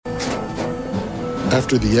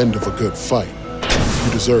After the end of a good fight,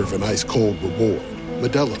 you deserve an ice-cold reward.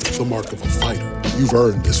 Modelo is the mark of a fighter. You've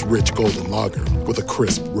earned this rich golden lager with a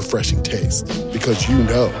crisp, refreshing taste. Because you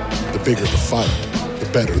know, the bigger the fight, the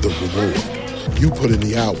better the reward. You put in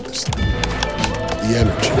the hours, the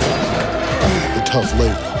energy, the tough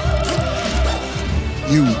labor.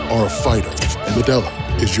 You are a fighter, and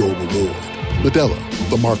Modelo is your reward. Modelo,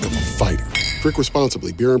 the mark of a fighter. Drink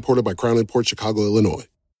responsibly. Beer imported by Crown Imports, Chicago, Illinois.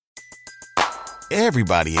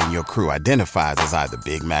 Everybody in your crew identifies as either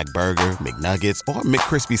Big Mac Burger, McNuggets, or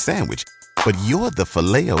McCrispy Sandwich. But you're the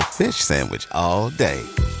Filet-O-Fish Sandwich all day.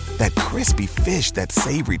 That crispy fish, that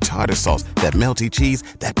savory tartar sauce, that melty cheese,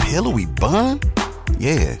 that pillowy bun.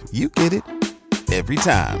 Yeah, you get it. Every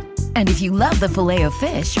time. And if you love the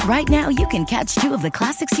Filet-O-Fish, right now you can catch two of the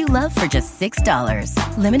classics you love for just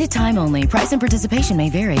 $6. Limited time only. Price and participation may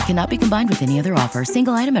vary. Cannot be combined with any other offer.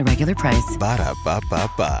 Single item at regular price.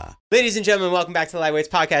 Ba-da-ba-ba-ba. Ladies and gentlemen, welcome back to the Lightweights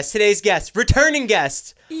Podcast. Today's guest, returning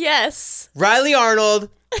guest. Yes. Rylee Arnold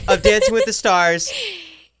of Dancing with the Stars.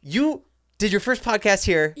 You did your first podcast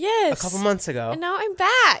here a couple months ago. And now I'm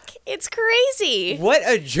back. It's crazy. What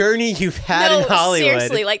a journey you've had in Hollywood.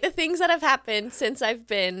 Seriously, like the things that have happened since I've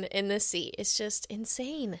been in this seat. It's just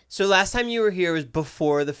insane. So last time you were here was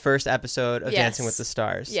before the first episode of Dancing with the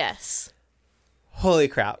Stars. Yes. Holy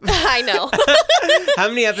crap. I know.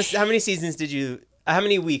 How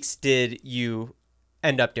many weeks did you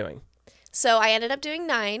end up doing? So I ended up doing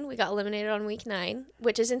 9. We got eliminated on week 9,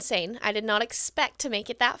 which is insane. I did not expect to make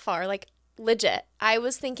it that far. Like, legit. I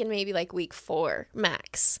was thinking maybe like week 4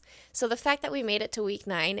 max. So the fact that we made it to week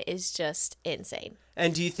 9 is just insane.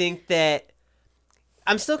 And do you think that...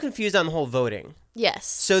 I'm still confused on the whole voting. Yes.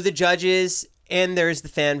 So the judges and there's the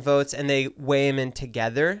fan votes and they weigh them in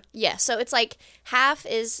together? Yeah. So it's like half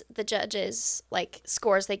is the judges' like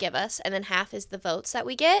scores they give us and then half is the votes that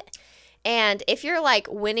we get. And if you're like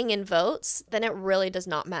winning in votes, then it really does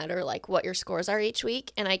not matter like what your scores are each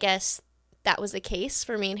week. And I guess that was the case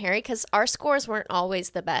for me and Harry because our scores weren't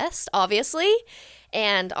always the best, obviously.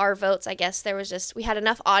 And our votes, I guess there was just, we had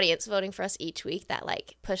enough audience voting for us each week that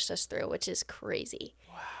like pushed us through, which is crazy.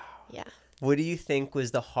 Wow. Yeah. What do you think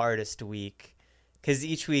was the hardest week? Because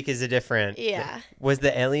each week is a different. Yeah. Was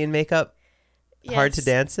the alien makeup hard to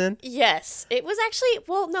dance in? Yes. It was actually,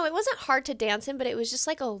 well, no, it wasn't hard to dance in, but it was just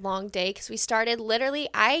like a long day because we started literally,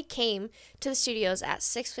 I came to the studios at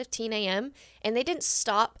 6:15 a.m. and they didn't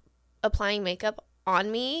stop applying makeup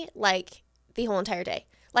on me like the whole entire day.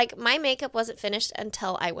 Like my makeup wasn't finished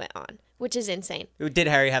until I went on, which is insane. Did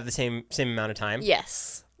Harry have the same amount of time?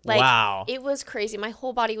 Yes. Like, wow. It was crazy. My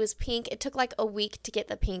whole body was pink. It took like a week to get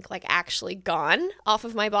the pink like actually gone off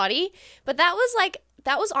of my body. But that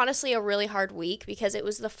was honestly a really hard week because it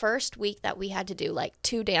was the first week that we had to do like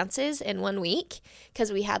 2 dances in 1 week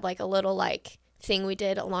because we had like a little like thing we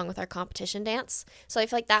did along with our competition dance. So I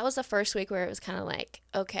feel like that was the first week where it was kind of like,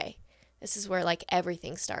 okay, this is where like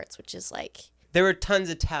everything starts, which is like... There were tons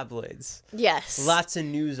of tabloids. Yes. Lots of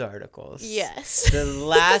news articles. Yes. The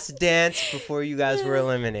last dance before you guys were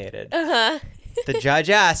eliminated. Uh-huh. The judge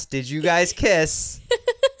asked, did you guys kiss?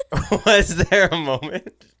 Was there a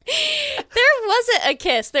moment? There wasn't a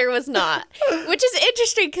kiss. There was not. Which is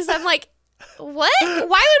interesting because I'm like, what? Why would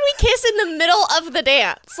we kiss in the middle of the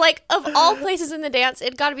dance? Like, of all places in the dance,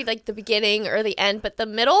 it got to be like the beginning or the end, but the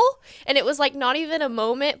middle, and it was like not even a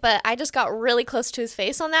moment, but I just got really close to his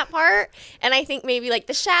face on that part, and I think maybe like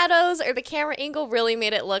the shadows or the camera angle really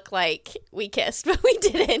made it look like we kissed, but we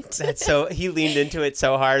didn't. He leaned into it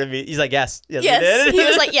so hard. He's like, yes, we yes. did. He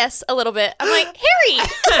was like, yes, a little bit. I'm like, Harry!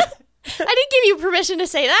 I didn't give you permission to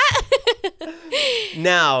say that.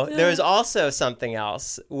 Now, there was also something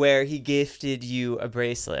else where he gifted you a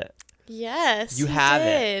bracelet. Yes, you have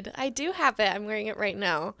it. I do have it. I'm wearing it right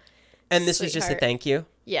now. And this was just a thank you?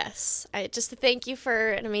 Yes. Just a thank you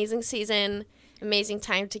for an amazing season, amazing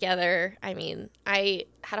time together. I mean, I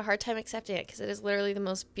had a hard time accepting it because it is literally the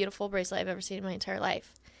most beautiful bracelet I've ever seen in my entire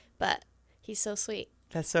life. But he's so sweet.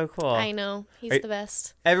 That's so cool. I know. He's the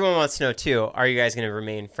best. Everyone wants to know, too, are you guys going to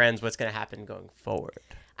remain friends? What's going to happen going forward?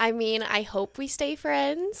 I mean, I hope we stay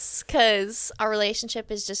friends because our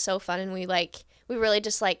relationship is just so fun and we really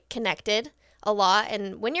just like connected a lot.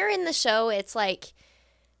 And when you're in the show, it's like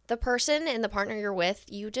the person and the partner you're with,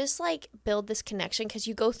 you just like build this connection because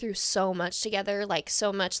you go through so much together, like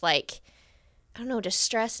so much like, I don't know, just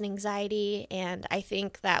stress and anxiety. And I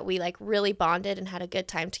think that we like really bonded and had a good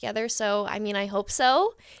time together. So, I mean, I hope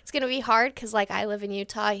so. It's going to be hard because like I live in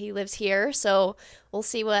Utah, he lives here. So we'll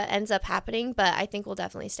see what ends up happening. But I think we'll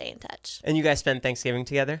definitely stay in touch. And you guys spend Thanksgiving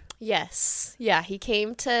together? Yes. Yeah. He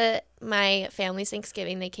came to my family's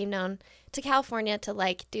Thanksgiving. They came down to California to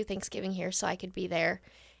like do Thanksgiving here so I could be there.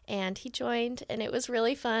 And he joined, and it was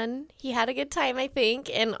really fun. He had a good time, I think,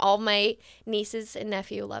 and all my nieces and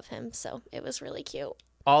nephew love him, so it was really cute.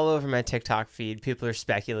 All over my TikTok feed, people are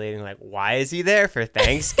speculating, like, why is he there for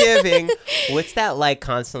Thanksgiving? What's that like,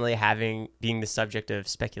 constantly being the subject of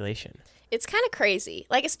speculation? It's kind of crazy.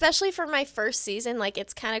 Like, especially for my first season, like,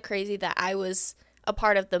 it's kind of crazy that I was a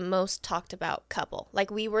part of the most talked about couple.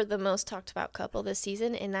 Like, we were the most talked about couple this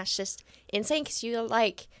season, and that's just insane because you're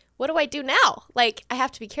like, what do I do now? Like, I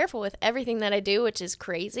have to be careful with everything that I do, which is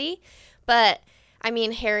crazy. But, I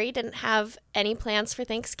mean, Harry didn't have any plans for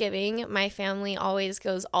Thanksgiving. My family always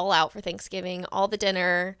goes all out for Thanksgiving, all the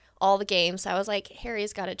dinner, all the games. So I was like,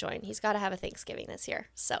 Harry's got to join. He's got to have a Thanksgiving this year.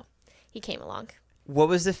 So he came along. What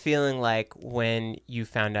was the feeling like when you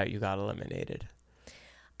found out you got eliminated?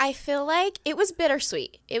 I feel like it was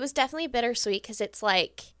bittersweet. It was definitely bittersweet because it's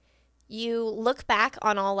like you look back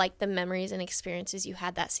on all like the memories and experiences you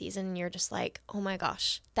had that season and you're just like, oh my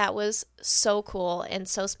gosh, that was so cool and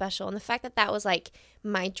so special. And the fact that that was like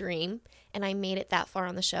my dream and I made it that far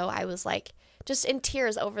on the show, I was like just in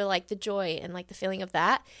tears over like the joy and like the feeling of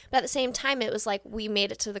that. But at the same time, it was like we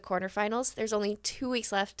made it to the quarterfinals. There's only 2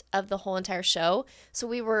 weeks left of the whole entire show. So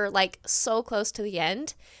we were like so close to the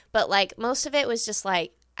end. But like most of it was just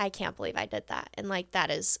like, I can't believe I did that. And like, that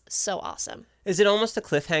is so awesome. Is it almost a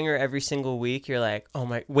cliffhanger every single week? You're like, oh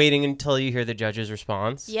my, waiting until you hear the judge's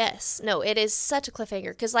response? Yes. No, it is such a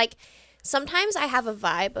cliffhanger. Because like, sometimes I have a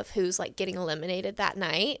vibe of who's like getting eliminated that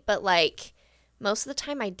night. But like, most of the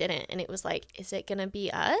time I didn't. And it was like, is it going to be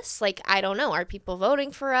us? Like, I don't know. Are people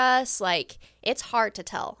voting for us? Like, it's hard to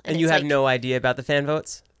tell. And you have no idea about the fan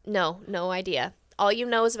votes? No idea. All you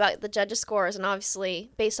know is about the judges' scores, and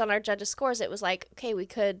obviously, based on our judges' scores, it was like, okay, we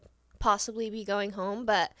could possibly be going home,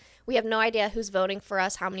 but we have no idea who's voting for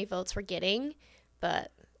us, how many votes we're getting,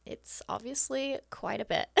 but it's obviously quite a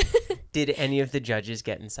bit. Did any of the judges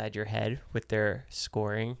get inside your head with their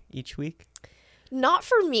scoring each week? Not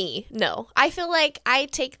for me, no. I feel like I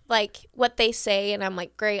take like what they say and I'm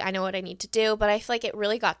like, great, I know what I need to do. But I feel like it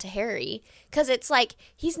really got to Harry because it's like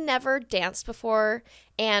he's never danced before.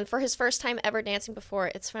 And for his first time ever dancing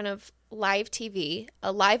before, it's in front of live TV,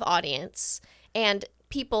 a live audience, and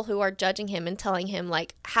people who are judging him and telling him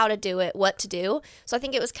like how to do it, what to do. So I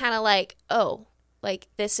think it was kind of like, oh, like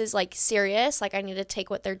this is like serious. Like I need to take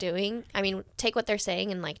what they're doing. I mean, take what they're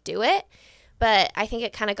saying and like do it. But I think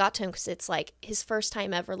it kind of got to him because it's like his first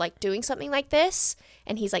time ever like doing something like this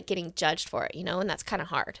and he's like getting judged for it, you know, and that's kind of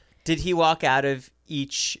hard. Did he walk out of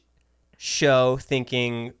each show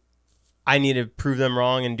thinking, I need to prove them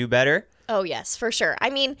wrong and do better? Oh, yes, for sure.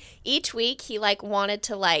 I mean, each week he like wanted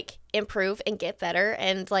to like improve and get better.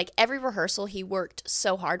 And like every rehearsal he worked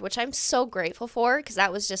so hard, which I'm so grateful for because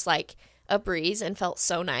that was just like a breeze and felt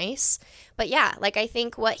so nice. But yeah, like I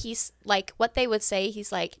think what he's like, what they would say, he's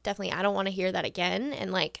like, definitely, I don't want to hear that again.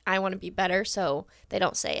 And like, I want to be better. So they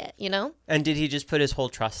don't say it, you know? And did he just put his whole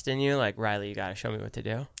trust in you? Like, Rylee, you got to show me what to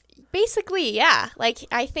do. Basically, yeah. Like,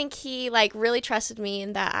 I think he like really trusted me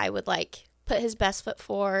and that I would like put his best foot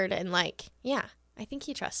forward. And like, yeah, I think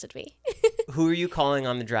he trusted me. Who are you calling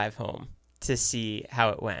on the drive home to see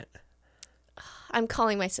how it went? I'm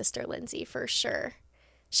calling my sister Lindsay for sure.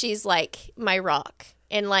 She's like my rock.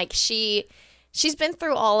 And like she's been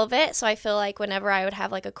through all of it. So I feel like whenever I would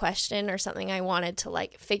have like a question or something I wanted to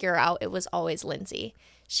like figure out, it was always Lindsay.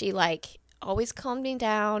 She like always calmed me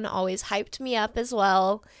down, always hyped me up as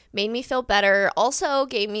well, made me feel better. Also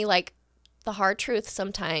gave me like the hard truth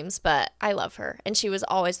sometimes, but I love her. And she was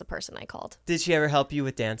always the person I called. Did she ever help you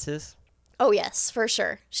with dances? Oh, yes, for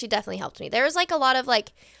sure. She definitely helped me. There was like a lot of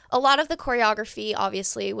the choreography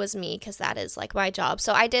obviously was me because that is like my job.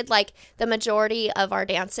 So I did like the majority of our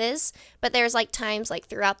dances, but there's like times like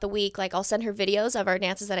throughout the week, like I'll send her videos of our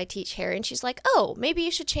dances that I teach Harry and she's like, oh, maybe you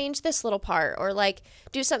should change this little part or like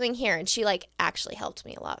do something here. And she like actually helped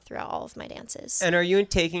me a lot throughout all of my dances. And are you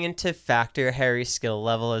taking into factor Harry's skill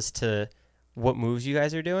level as to what moves you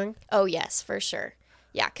guys are doing? Oh, yes, for sure.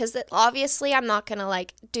 Yeah, because obviously I'm not going to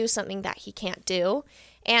like do something that he can't do.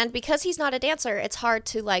 And because he's not a dancer, it's hard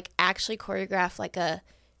to like actually choreograph like a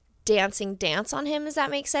dancing dance on him. Does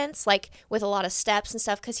that make sense? Like with a lot of steps and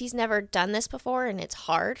stuff because he's never done this before and it's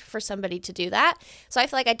hard for somebody to do that. So I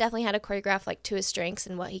feel like I definitely had to choreograph like to his strengths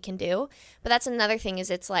and what he can do. But that's another thing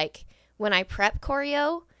is it's like when I prep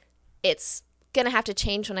choreo, it's going to have to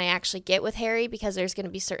change when I actually get with Harry because there's going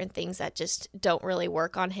to be certain things that just don't really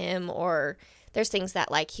work on him or there's things that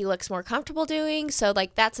like he looks more comfortable doing. So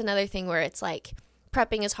like that's another thing where it's like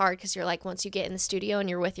prepping is hard because you're like once you get in the studio and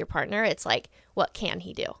you're with your partner, it's like what can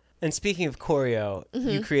he do? And speaking of choreo,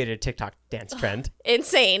 you created a TikTok dance trend.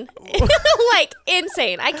 Insane. Like,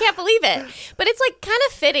 insane. I can't believe it. But it's, like, kind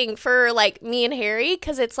of fitting for, like, me and Harry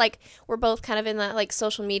because it's, like, we're both kind of in that, like,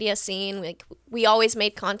 social media scene. Like, we always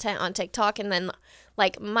made content on TikTok. And then,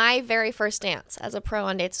 like, my very first dance as a pro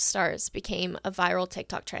on Dance with Stars became a viral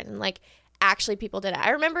TikTok trend. And, like, actually people did it.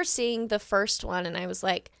 I remember seeing the first one and I was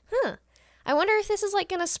like, I wonder if this is, like,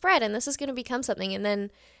 going to spread and this is going to become something. And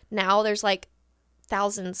then now there's, like,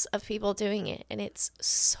 thousands of people doing it, and it's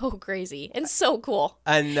so crazy and so cool.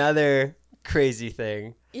 Another crazy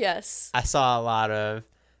thing. Yes. I saw a lot of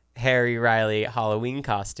Harry Rylee Halloween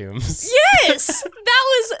costumes. Yes! That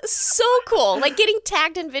was so cool. Like, getting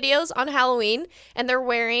tagged in videos on Halloween, and they're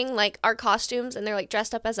wearing, like, our costumes, and they're, like,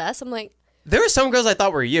 dressed up as us. I'm like... There were some girls I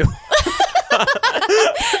thought were you.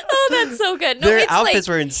 Oh, that's so good. No, their outfits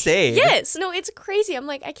were insane. Yes. No, it's crazy. I'm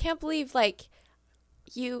like, I can't believe, like...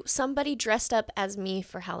 somebody dressed up as me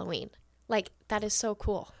for Halloween. Like, that is so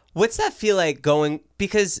cool. What's that feel like going,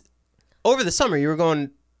 because over the summer you were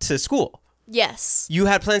going to school. Yes. You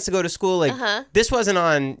had plans to go to school. Like, this wasn't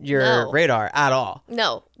on your radar at all.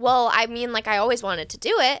 No. Well, I mean, like, I always wanted to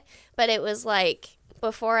do it, but it was like,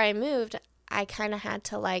 before I moved, I kind of had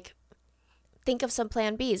to, like, think of some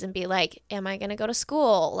plan Bs and be like, am I going to go to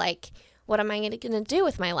school? Like, what am I going to do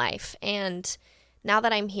with my life? And now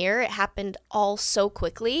that I'm here, it happened all so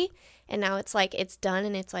quickly. And now it's like, it's done.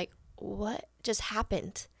 And it's like, what just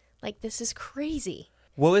happened? Like, this is crazy.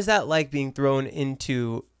 What was that like being thrown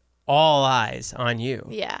into all eyes on you?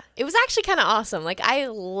 Yeah. It was actually kind of awesome. Like, I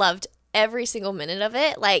loved every single minute of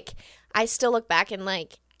it. Like, I still look back and,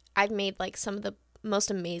 like, I've made, like, some of the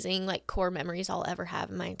most amazing, like, core memories I'll ever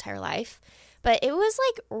have in my entire life. But it was,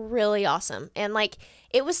 like, really awesome. And, like,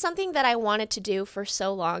 it was something that I wanted to do for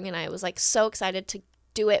so long. And I was, like, so excited to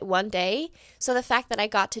do it one day. So the fact that I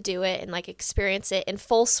got to do it and, like, experience it in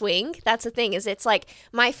full swing, that's the thing, is it's, like,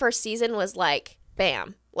 my first season was, like,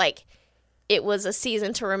 bam. Like, it was a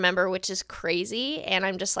season to remember, which is crazy. And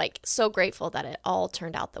I'm just, like, so grateful that it all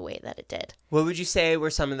turned out the way that it did. What would you say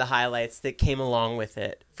were some of the highlights that came along with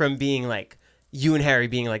it from being, like, you and Harry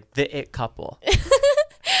being, like, the it couple?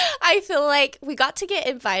 I feel like we got to get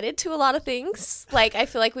invited to a lot of things. Like, I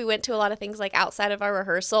feel like we went to a lot of things, like, outside of our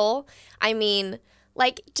rehearsal. I mean,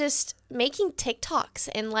 like, just making TikToks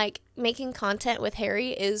and, like, making content with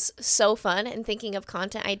Harry is so fun. And thinking of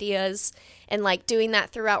content ideas and, like, doing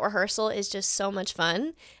that throughout rehearsal is just so much fun.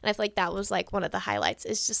 And I feel like that was, like, one of the highlights,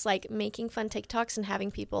 is just, like, making fun TikToks and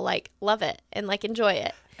having people, like, love it and, like, enjoy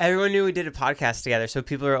it. Everyone knew we did a podcast together, so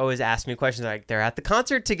people are always asking me questions like, they're at the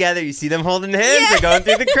concert together, you see them holding hands, they're going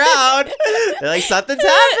through the crowd, they're like, something's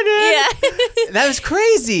happening. Yeah. That was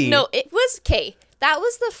crazy. No, it was, that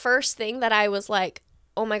was the first thing that I was like,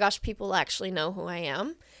 oh my gosh, people actually know who I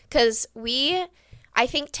am. Because I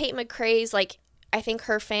think Tate McRae's, like, I think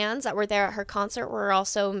her fans that were there at her concert were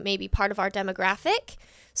also maybe part of our demographic.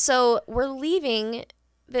 So we're leaving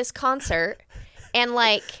this concert and,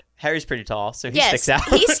 like... Harry's pretty tall, so he sticks out.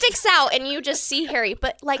 He sticks out, and you just see Harry.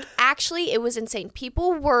 But, like, actually, it was insane.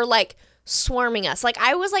 People were, like, swarming us. Like,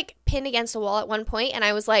 I was, like, pinned against a wall at one point, and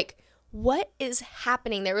I was like, what is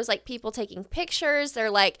happening? There was, like, people taking pictures.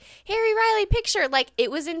 They're like, Harry Rylee picture. Like,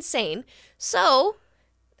 it was insane. So,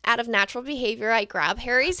 out of natural behavior, I grab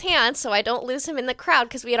Harry's hand so I don't lose him in the crowd,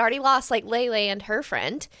 because we had already lost, like, Lele and her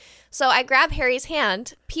friend. So I grab Harry's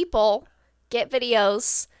hand. People get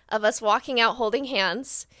videos of us walking out holding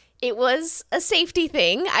hands. It was a safety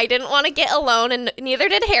thing. I didn't want to get alone, and neither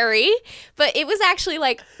did Harry. But it was actually,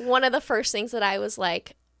 like, one of the first things that I was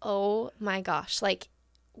like, oh my gosh, like,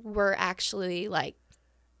 we're actually, like,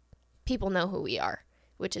 people know who we are,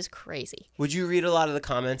 which is crazy. Would you read a lot of the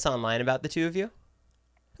comments online about the two of you?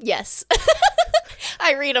 Yes.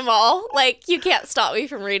 I read them all. Like, you can't stop me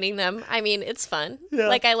from reading them. I mean, it's fun. Yeah.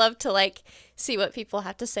 Like, I love to, like, see what people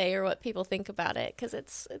have to say or what people think about it, because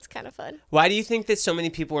it's kind of fun. Why do you think that so many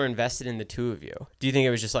people were invested in the two of you? Do you think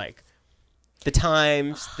it was just, like, the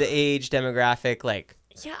times, the age, demographic, like...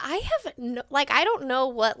 Yeah, I have no, like, I don't know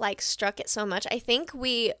what, like, struck it so much. I think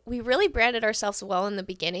we really branded ourselves well in the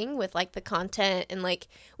beginning with, like, the content, and, like,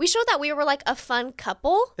 we showed that we were, like, a fun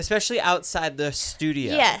couple. Especially outside the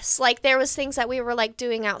studio. Yes, like, there was things that we were, like,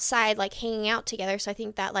 doing outside, like, hanging out together, so I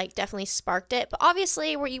think that, like, definitely sparked it. But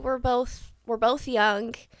obviously, we're both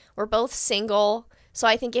young, we're both single, so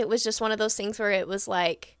I think it was just one of those things where it was,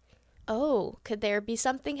 like... oh, could there be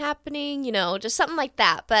something happening? You know, just something like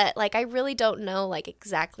that. But, like, I really don't know, like,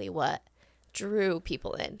 exactly what drew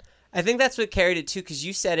people in. I think that's what carried it, too, because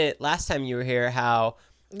you said it last time you were here, how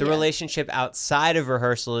the relationship outside of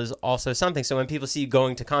rehearsal is also something. So when people see you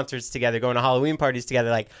going to concerts together, going to Halloween parties together,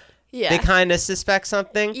 like, Yeah. They kind of suspect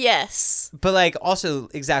something. Yes. But like also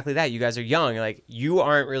exactly that. You guys are young. Like you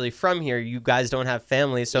aren't really from here. You guys don't have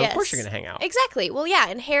families. So of course you're going to hang out. Exactly. Well, yeah.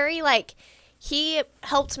 And Harry, like, he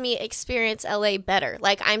helped me experience LA better.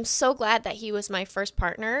 Like, I'm so glad that he was my first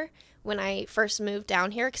partner when I first moved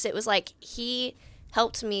down here. Because it was like he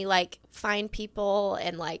helped me like find people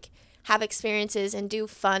and like have experiences and do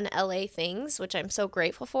fun LA things, which I'm so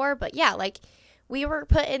grateful for. But yeah, like, we were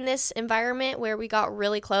put in this environment where we got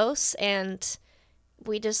really close and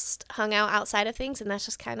we just hung out outside of things, and that's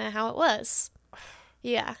just kind of how it was.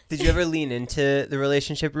 Yeah. Did you ever lean into the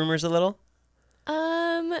relationship rumors a little?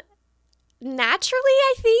 Naturally,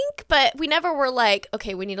 I think, but we never were like,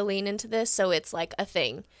 okay, we need to lean into this, so it's like a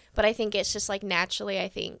thing. But I think it's just like naturally, I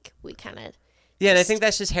think we kind of... Yeah, and I think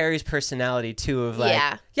that's just Harry's personality, too, of like,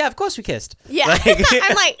 yeah, of course we kissed. Yeah, like,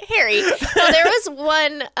 I'm like, Harry. No, there was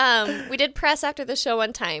one, we did press after the show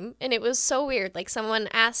one time, and it was so weird. Like, someone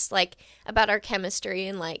asked, like, about our chemistry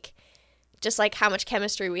and, like, just, like, how much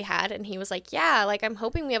chemistry we had, and he was like, yeah, like, I'm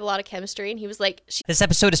hoping we have a lot of chemistry, and he was like... This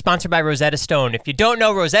episode is sponsored by Rosetta Stone. If you don't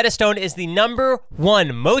know, Rosetta Stone is the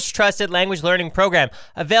 #1 most trusted language learning program,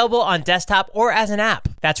 available on desktop or as an app.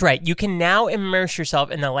 That's right, you can now immerse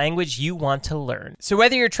yourself in the language you want to learn. So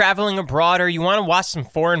whether you're traveling abroad or you want to watch some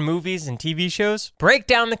foreign movies and TV shows, break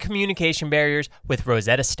down the communication barriers with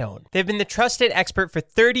Rosetta Stone. They've been the trusted expert for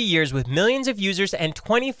 30 years with millions of users and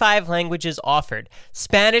 25 languages offered.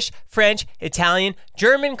 Spanish, French, Italian,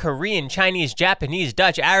 German, Korean, Chinese, Japanese,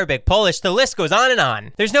 Dutch, Arabic, Polish, the list goes on and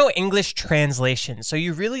on. There's no English translation, so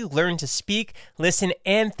you really learn to speak, listen,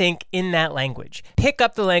 and think in that language. Pick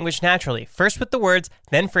up the language naturally, first with the words,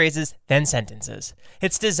 then phrases, then sentences.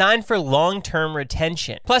 It's designed for long-term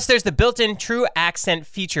retention. Plus, there's the built-in true accent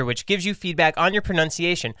feature, which gives you feedback on your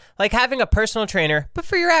pronunciation, like having a personal trainer, but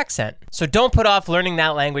for your accent. So don't put off learning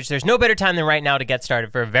that language. There's no better time than right now to get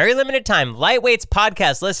started. For a very limited time, Lightweight's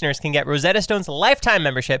podcast listeners can get Rosetta Stone's lifetime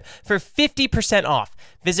membership for 50% off.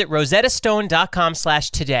 Visit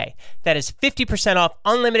rosettastone.com/today. That is 50% off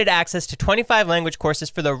unlimited access to 25 language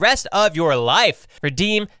courses for the rest of your life.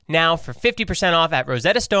 Redeem now for 50% off at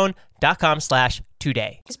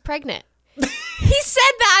rosettastone.com/today. He's pregnant. He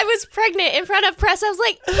said that I was pregnant in front of press. I was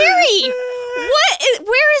like, Harry,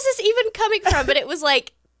 where is this even coming from? But it was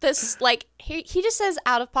like this, like, he just says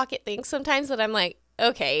out of pocket things sometimes that I'm like,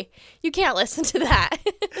 okay, you can't listen to that.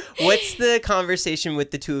 What's the conversation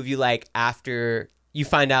with the two of you like after you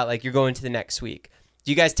find out like you're going to the next week?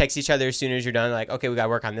 Do you guys text each other as soon as you're done? Like, okay, we got to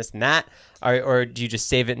work on this and that? Or do you just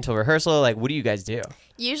save it until rehearsal? Like, what do you guys do?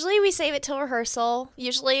 Usually we save it till rehearsal.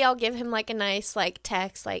 Usually I'll give him like a nice like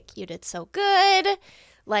text like, you did so good.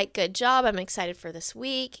 Like, good job. I'm excited for this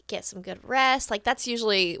week. Get some good rest. Like, that's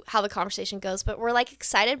usually how the conversation goes. But we're like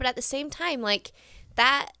excited. But at the same time, like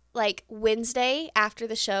that, like Wednesday after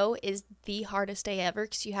the show is the hardest day ever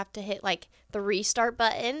because you have to hit like the restart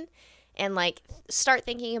button and like start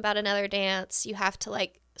thinking about another dance. You have to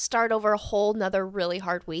like start over a whole nother really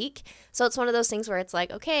hard week. So it's one of those things where it's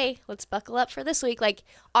like, okay, let's buckle up for this week. Like,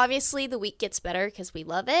 obviously the week gets better because we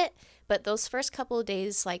love it, but those first couple of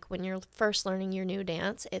days, like when you're first learning your new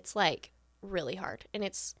dance, it's like really hard. And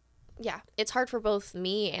it's hard for both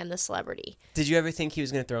me and the celebrity. Did you ever think he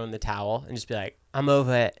was going to throw in the towel and just be like, I'm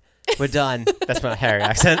over it, we're done? That's my Harry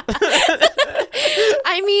accent.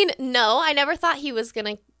 I mean, no, I never thought he was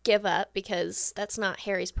going to give up because that's not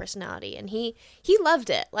Harry's personality. And he loved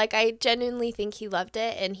it. Like, I genuinely think he loved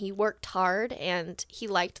it, and he worked hard, and he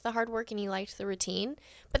liked the hard work, and he liked the routine.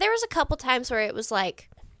 But there was a couple times where it was like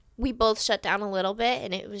we both shut down a little bit,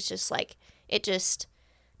 and it was just like it just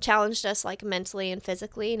challenged us like mentally and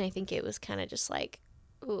physically. And I think it was kind of just like,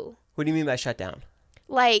 ooh. What do you mean by shut down?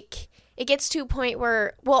 Like, it gets to a point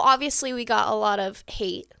where, well, obviously we got a lot of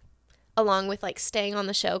hate along with like staying on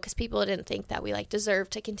the show because people didn't think that we like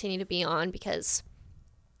deserved to continue to be on because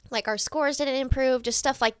like our scores didn't improve, just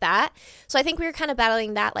stuff like that. So I think we were kind of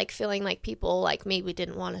battling that, like feeling like people like maybe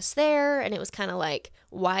didn't want us there, and it was kind of like,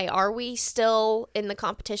 why are we still in the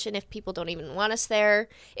competition if people don't even want us there?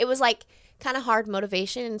 It was like kind of hard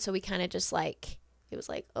motivation, and so we kind of just like, it was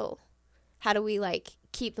like, oh, how do we like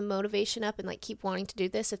keep the motivation up and like keep wanting to do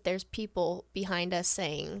this if there's people behind us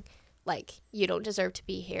saying like, you don't deserve to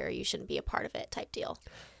be here, you shouldn't be a part of it type deal.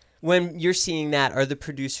 When you're seeing that, are the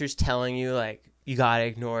producers telling you like, you gotta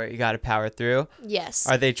ignore it, you gotta power through? Yes.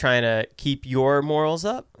 Are they trying to keep your morals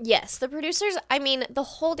up? Yes. The producers, I mean, the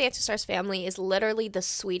whole Dancing Stars family is literally the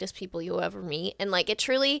sweetest people you'll ever meet. And like, it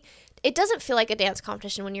truly, it doesn't feel like a dance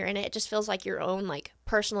competition when you're in it. It just feels like your own like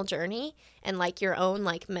personal journey and like your own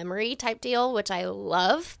like memory type deal, which I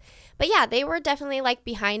love. But yeah, they were definitely like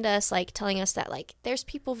behind us, like telling us that like there's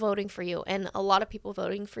people voting for you, and a lot of people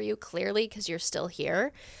voting for you clearly because you're still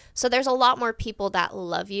here. So there's a lot more people that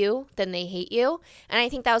love you than they hate you. And I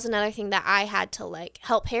think that was another thing that I had to like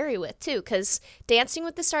help Harry with too, because Dancing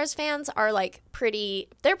with the Stars fans are like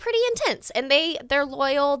they're pretty intense, and they're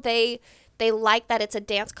loyal. They like that it's a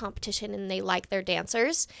dance competition and they like their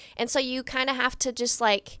dancers. And so you kind of have to just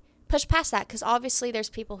like push past that, because obviously there's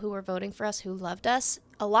people who were voting for us who loved us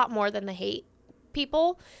a lot more than the hate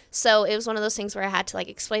people. So it was one of those things where I had to like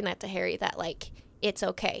explain that to Harry, that like it's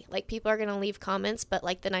okay. Like people are going to leave comments, but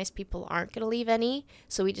like the nice people aren't going to leave any.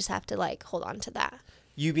 So we just have to like hold on to that.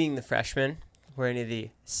 You being the freshman, were any of the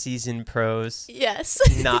seasoned pros Yes.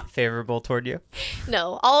 not favorable toward you?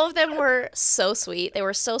 No, all of them were so sweet. They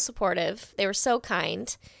were so supportive. They were so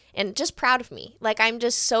kind and just proud of me. Like, I'm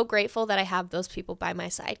just so grateful that I have those people by my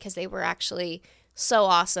side, because they were actually so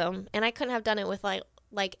awesome. And I couldn't have done it with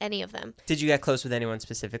like any of them. Did you get close with anyone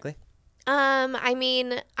specifically? I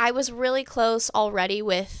mean, I was really close already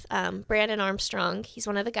with Brandon Armstrong. He's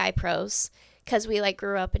one of the guy pros, because we like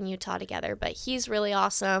grew up in Utah together, but he's really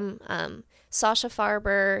awesome. Sasha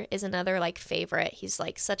Farber is another like favorite. He's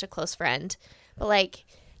like such a close friend. But like,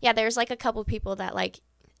 yeah, there's like a couple people that like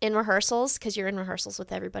in rehearsals, because you're in rehearsals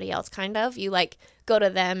with everybody else kind of, you like go to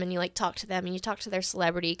them and you like talk to them and you talk to their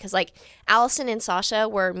celebrity, because like Allison and Sasha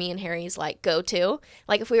were me and Harry's like go-to.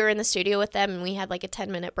 Like if we were in the studio with them and we had like a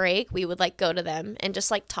 10-minute break, we would like go to them and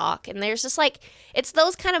just like talk. And there's just like, it's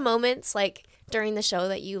those kind of moments like during the show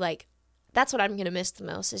that you like, that's what I'm going to miss the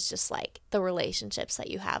most, is just like the relationships that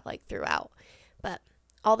you have like throughout. But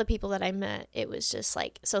all the people that I met, it was just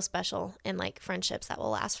like so special, and like friendships that will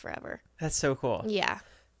last forever. That's so cool. Yeah.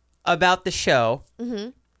 About the show,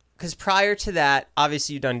 because prior to that,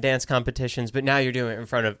 obviously you've done dance competitions, but now you're doing it in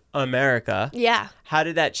front of America. Yeah. How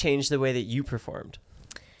did that change the way that you performed?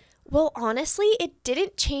 Well, honestly, it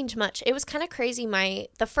didn't change much. It was kind of crazy.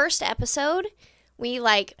 The first episode, we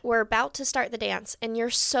like were about to start the dance, and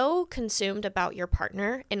you're so consumed about your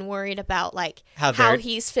partner and worried about like how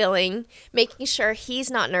he's feeling, making sure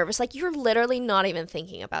he's not nervous. Like you're literally not even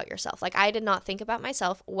thinking about yourself. Like I did not think about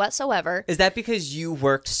myself whatsoever. Is that because you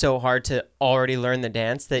worked so hard to already learn the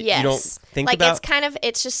dance that Yes. you don't think like about?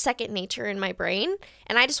 it's just second nature in my brain.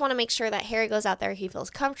 And I just want to make sure that Harry goes out there, he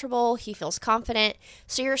feels comfortable, he feels confident.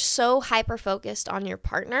 So you're so hyper focused on your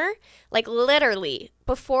partner. Like literally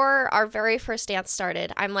before our very first dance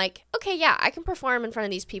started, I'm like, okay, yeah, I can perform in front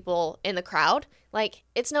of these people in the crowd. Like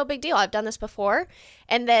it's no big deal. I've done this before.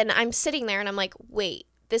 And then I'm sitting there and I'm like, wait,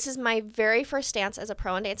 this is my very first dance as a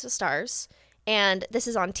pro in Dance with Stars. And this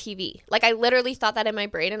is on TV. Like I literally thought that in my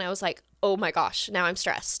brain, and I was like, oh my gosh, now I'm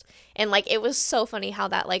stressed. And like, it was so funny how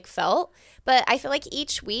that like felt. But I feel like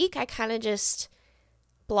each week I kind of just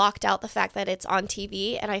blocked out the fact that it's on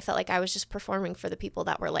TV, and I felt like I was just performing for the people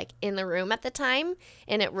that were like in the room at the time,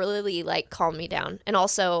 and it really like calmed me down. And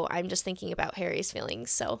also I'm just thinking about Harry's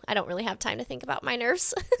feelings, so I don't really have time to think about my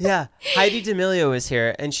nerves. Yeah. Heidi D'Amelio was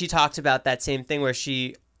here, and she talked about that same thing where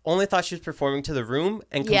she only thought she was performing to the room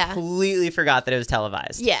and completely forgot that it was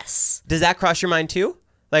televised. Yes. Does that cross your mind too?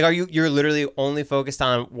 Like, you're literally only focused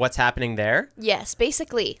on what's happening there? Yes,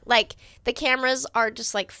 basically. Like, the cameras are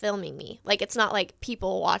just, like, filming me. Like, it's not, like,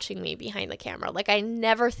 people watching me behind the camera. Like, I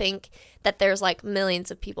never think that there's, like,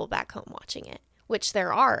 millions of people back home watching it, which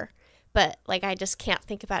there are. But, like, I just can't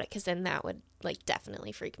think about it, because then that would, like,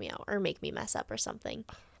 definitely freak me out or make me mess up or something.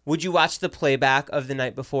 Would you watch the playback of the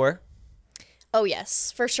night before? Oh,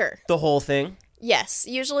 yes, for sure. The whole thing? Yes.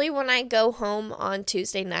 Usually when I go home on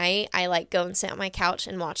Tuesday night, I like go and sit on my couch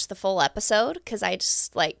and watch the full episode, because I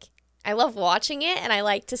just like, I love watching it, and I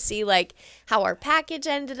like to see like how our package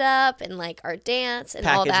ended up and like our dance and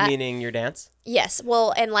all that. Package meaning your dance? Yes.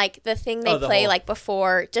 Well, and like the thing they play like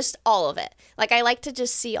before, just all of it. Like I like to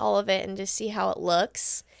just see all of it and just see how it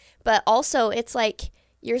looks. But also it's like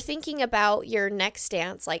you're thinking about your next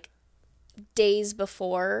dance like days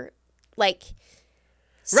before, like...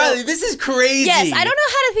 So, Rylee, this is crazy. Yes, I don't know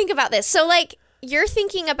how to think about this. So, like, you're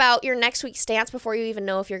thinking about your next week's dance before you even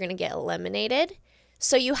know if you're going to get eliminated.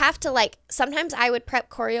 So you have to, like, sometimes I would prep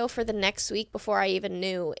choreo for the next week before I even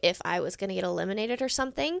knew if I was going to get eliminated or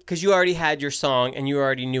something. Because you already had your song and you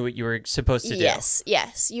already knew what you were supposed to do.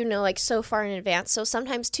 Yes. You know, like, so far in advance. So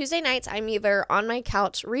sometimes Tuesday nights, I'm either on my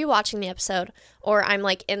couch rewatching the episode, or I'm,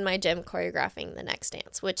 like, in my gym choreographing the next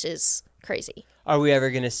dance, which is crazy. Are we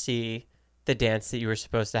ever going to see the dance that you were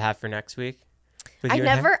supposed to have for next week? I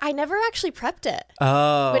never actually prepped it.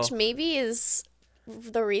 Oh. Which maybe is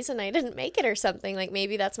the reason I didn't make it or something. Like,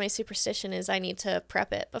 maybe that's my superstition, is I need to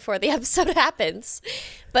prep it before the episode happens.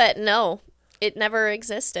 But no, it never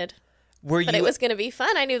existed. But it was going to be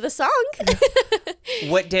fun. I knew the song.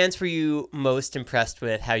 What dance were you most impressed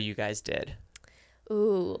with how you guys did?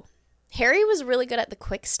 Ooh. Harry was really good at the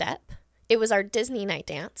quick step. It was our Disney night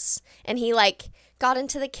dance. And he, like, got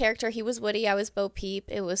into the character. He was Woody. I was Bo Peep.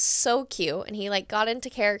 It was so cute. And he, like, got into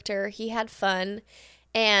character. He had fun.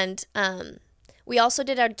 And we also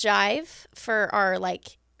did our jive for our,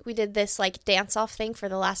 like, we did this, like, dance-off thing for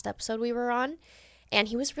the last episode we were on. And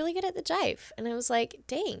he was really good at the jive. And I was like,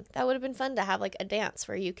 dang, that would have been fun to have, like, a dance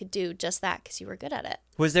where you could do just that because you were good at it.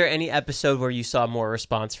 Was there any episode where you saw more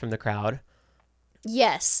response from the crowd?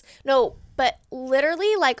 Yes. No, but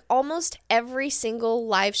literally, like, almost every single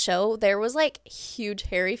live show, there was, like, huge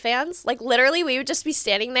Harry fans. Like, literally, we would just be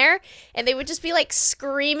standing there, and they would just be, like,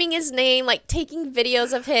 screaming his name, like, taking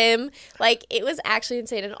videos of him. Like, it was actually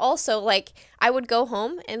insane. And also, like, I would go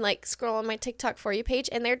home and, like, scroll on my TikTok For You page,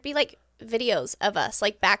 and there'd be, like, videos of us,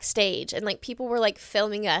 like, backstage, and, like, people were, like,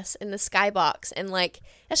 filming us in the skybox, and, like,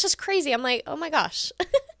 that's just crazy. I'm like, oh my gosh,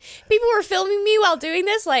 people were filming me while doing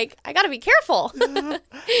this. Like, I gotta be careful.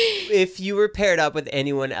 If you were paired up with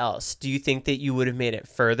anyone else, do you think that you would have made it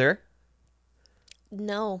further?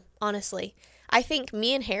 No, honestly. I think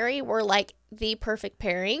me and Harry were, like, the perfect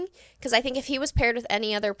pairing, because I think if he was paired with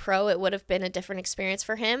any other pro, it would have been a different experience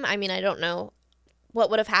for him. I mean, I don't know what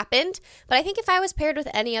would have happened, but I think if I was paired with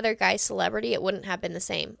any other guy celebrity, it wouldn't have been the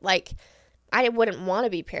same. Like, I wouldn't want to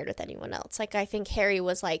be paired with anyone else. Like, I think Harry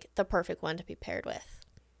was, like, the perfect one to be paired with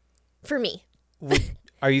for me.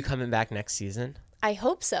 Are you coming back next season? I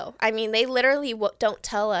hope so. I mean, they literally don't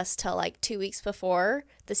tell us till, like, 2 weeks before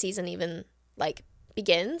the season even, like,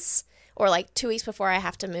 begins, or, like, 2 weeks before I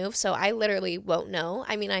have to move. So I literally won't know.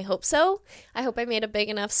 I mean, I hope so. I hope I made a big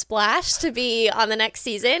enough splash to be on the next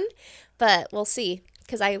season. But we'll see,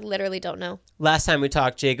 because I literally don't know. Last time we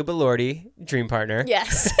talked, Jacob Elordi, dream partner.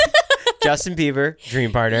 Yes. Justin Bieber,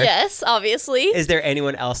 dream partner. Yes, obviously. Is there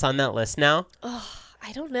anyone else on that list now? Oh,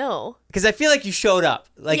 I don't know. Because I feel like you showed up.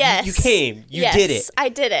 Like, yes. you came. You did it. I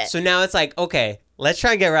did it. So now it's like, okay, let's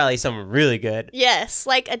try and get Rylee someone really good. Yes,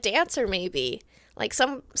 like a dancer maybe. Like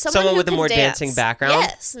someone with a more dancing background?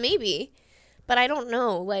 Yes, maybe. But I don't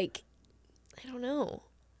know. Like, I don't know.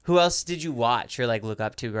 Who else did you watch or, like, look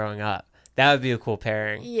up to growing up? That would be a cool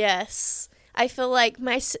pairing. Yes. I feel like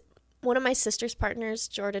one of my sister's partners,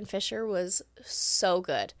 Jordan Fisher, was so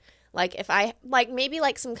good. Like, if I, like, maybe,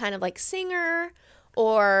 like, some kind of, like, singer,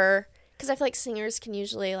 or, because I feel like singers can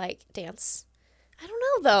usually, like, dance. I don't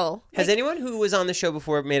know, though. Has anyone who was on the show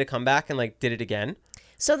before made a comeback and, like, did it again?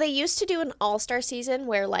 So they used to do an all-star season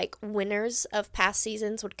where, like, winners of past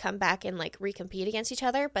seasons would come back and, like, recompete against each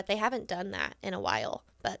other, but they haven't done that in a while.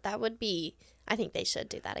 But that would be, I think they should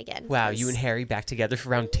do that again. Wow, you and Harry back together for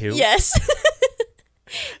round 2? Yes.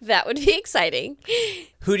 That would be exciting.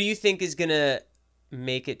 Who do you think is going to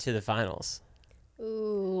make it to the finals?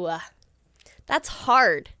 Ooh, that's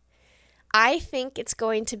hard. I think it's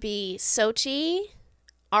going to be Sochi,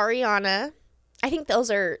 Ariana. I think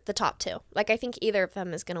those are the top 2. Like, I think either of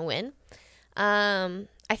them is going to win.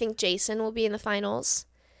 I think Jason will be in the finals.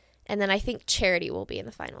 And then I think Charity will be in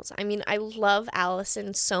the finals. I mean, I love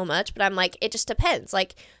Allison so much, but I'm like, it just depends.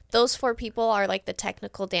 Like, those 4 people are, like, the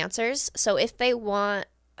technical dancers. So if they want,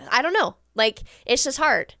 I don't know. Like, it's just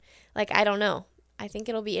hard. Like, I don't know. I think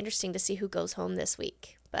it'll be interesting to see who goes home this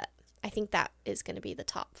week. But I think that is going to be the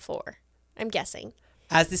top 4. I'm guessing.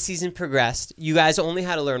 As the season progressed, you guys only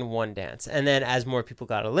had to learn one dance. And then as more people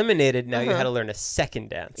got eliminated, now you had to learn a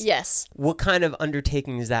second dance. Yes. What kind of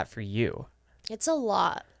undertaking is that for you? It's a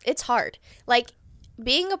lot. It's hard. Like,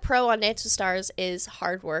 being a pro on Dance with Stars is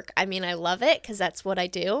hard work. I mean, I love it because that's what I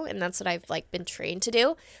do and that's what I've, like, been trained to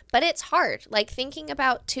do. But it's hard. Like, thinking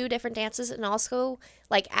about 2 different dances and also,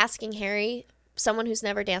 like, asking Harry, someone who's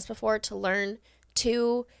never danced before, to learn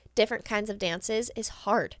 2 different kinds of dances is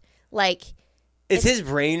hard. Like, is his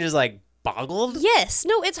brain just, like, boggled? Yes.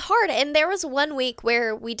 No, it's hard. And there was one week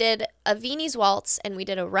where we did a Viennese waltz and we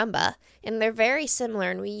did a rumba, and they're very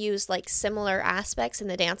similar, and we used, like, similar aspects in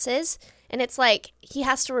the dances. And it's like, he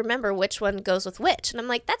has to remember which one goes with which. And I'm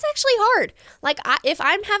like, that's actually hard. Like, if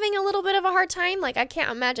I'm having a little bit of a hard time, like, I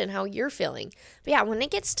can't imagine how you're feeling. But yeah, when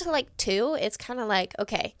it gets to, like, 2, it's kind of like,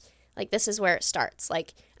 okay, like, this is where it starts.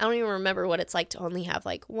 Like, I don't even remember what it's like to only have,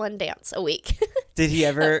 like, 1 dance a week. Did he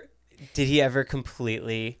ever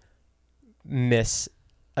completely miss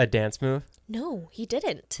a dance move? No, he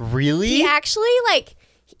didn't. Really? He actually, like,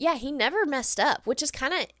 yeah, he never messed up, which is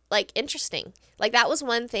kind of, like, interesting. Like, that was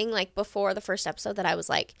one thing, like, before the first episode that I was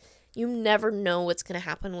like, you never know what's going to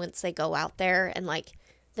happen once they go out there and, like,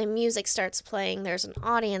 the music starts playing. There's an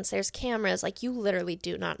audience. There's cameras. Like, you literally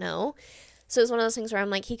do not know. So it's one of those things where I'm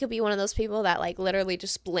like, he could be one of those people that, like, literally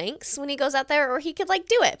just blinks when he goes out there, or he could, like,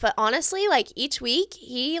 do it. But honestly, like, each week,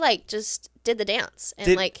 he, like, just did the dance. And,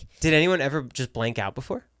 did anyone ever just blank out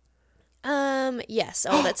before? Yes.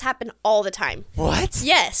 Oh, that's happened all the time. What?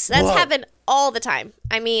 Yes, that's happened all the time.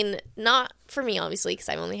 I mean, not for me, obviously, because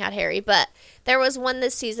I've only had Harry, but there was one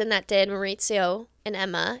this season that did. Maurizio and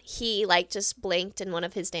Emma, he, like, just blinked in one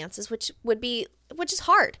of his dances, which is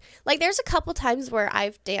hard. Like, there's a couple times where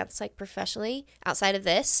I've danced, like, professionally outside of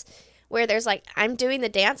this, where there's, like, I'm doing the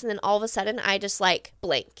dance, and then all of a sudden I just, like,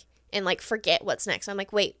 blink and, like, forget what's next. I'm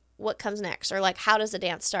like, wait, what comes next? Or, like, how does the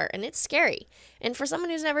dance start? And it's scary. And for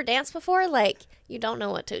someone who's never danced before, like, you don't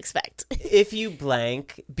know what to expect. If you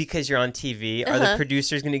blank because you're on TV, are the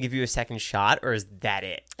producers going to give you a second shot, or is that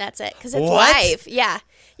it? That's it, because it's live.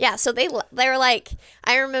 Yeah. So they were like,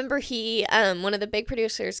 I remember one of the big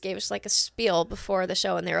producers gave us, like, a spiel before the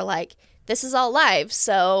show, and they were like, this is all live,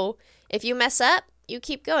 so if you mess up, you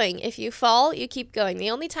keep going. If you fall, you keep going.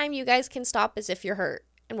 The only time you guys can stop is if you're hurt.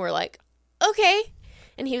 And we're like, okay.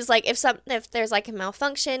 And he was like, if there's, like, a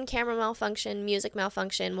malfunction, camera malfunction, music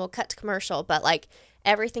malfunction, we'll cut to commercial. But, like,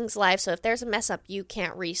 everything's live. So if there's a mess up, you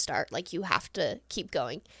can't restart. Like, you have to keep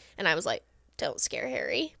going. And I was like, don't scare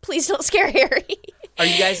Harry. Please don't scare Harry. Are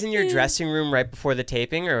you guys in your dressing room right before the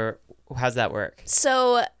taping, or how's that work?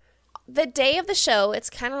 So the day of the show, it's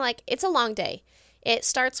kind of like, it's a long day. It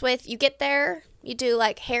starts with, you get there, you do,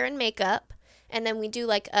 like, hair and makeup, and then we do,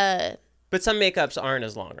 like, But some makeups aren't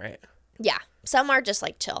as long, right? Yeah. Some are just,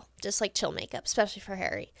 like, chill makeup, especially for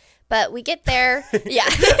Harry. But we get there, yeah.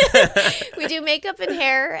 We do makeup and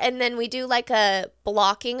hair, and then we do, like, a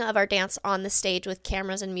blocking of our dance on the stage with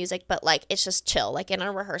cameras and music, but, like, it's just chill. Like, in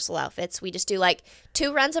our rehearsal outfits, we just do, like,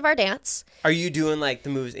 2 runs of our dance. Are you doing, like,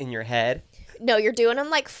 the moves in your head? No, you're doing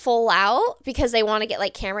them, like, full out because they want to get,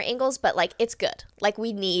 like, camera angles, but, like, it's good. Like,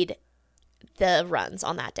 we need the runs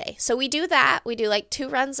on that day. So we do that. We do, like, 2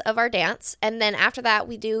 runs of our dance, and then after that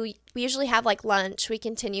we usually have, like, lunch. We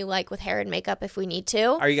continue, like, with hair and makeup if we need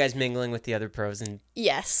to. Are you guys mingling with the other pros?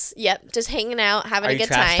 Yes. Yep. Just hanging out, having a good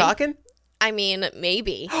time. Are you trash talking? I mean,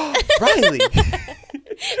 maybe.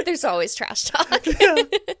 Rylee. There's always trash talk.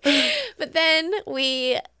 But then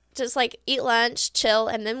we just, like, eat lunch, chill,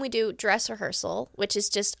 and then we do dress rehearsal, which is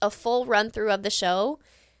just a full run through of the show,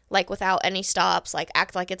 like, without any stops, like,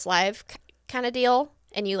 act like it's live kind of deal.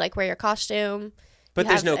 And you, like, wear your costume. But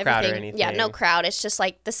there's no crowd or anything. Yeah, no crowd. It's just,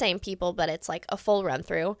 like, the same people, but it's, like, a full run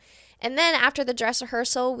through. And then after the dress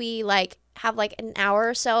rehearsal, we, like, have, like, an hour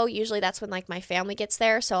or so. Usually that's when, like, my family gets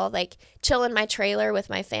there. So I'll, like, chill in my trailer with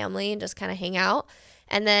my family and just kind of hang out.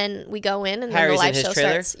 And then we go in, and then the live show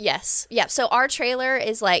starts. Yes. Yeah. So our trailer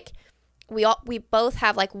is, like, we both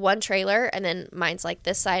have, like, one trailer, and then mine's, like,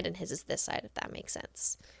 this side and his is this side, if that makes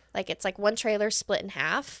sense. Like, it's, like, one trailer split in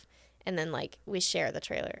half, and then, like, we share the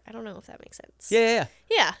trailer. I don't know if that makes sense. Yeah.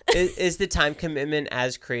 Yeah. Is the time commitment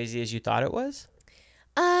as crazy as you thought it was?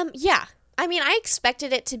 Yeah. I mean, I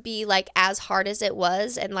expected it to be, like, as hard as it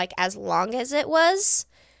was and, like, as long as it was.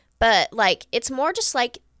 But, like, it's more just,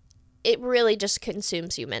 like, it really just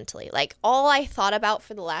consumes you mentally. Like, all I thought about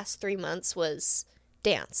for the last 3 months was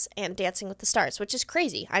dance and Dancing with the Stars, which is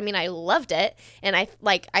crazy. I mean, I loved it, and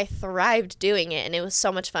I thrived doing it, and it was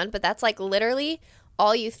so much fun. But that's, like, literally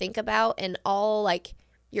all you think about, and all, like,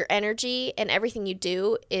 your energy and everything you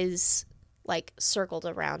do is, like, circled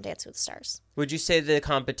around Dancing with the Stars. Would you say the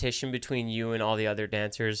competition between you and all the other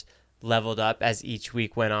dancers leveled up as each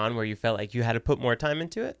week went on, where you felt like you had to put more time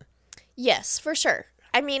into it? Yes, for sure.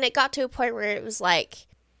 I mean, it got to a point where it was, like,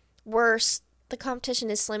 the competition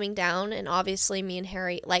is slimming down, and obviously me and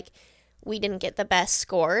Harry, like, we didn't get the best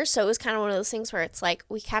scores, so it was kind of one of those things where it's, like,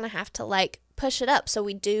 we kind of have to, like, push it up so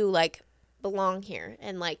we do, like, belong here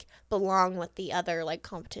and, like, belong with the other, like,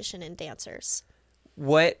 competition and dancers.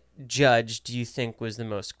 What judge do you think was the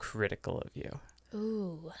most critical of you?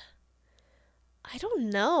 Ooh. I don't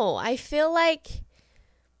know. I feel like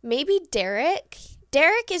maybe Derek.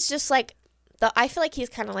 Derek is just, like, I feel like he's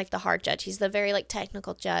kind of, like, the hard judge. He's the very, like,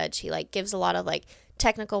 technical judge. He, like, gives a lot of, like,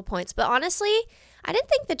 technical points. But honestly, I didn't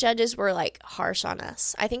think the judges were, like, harsh on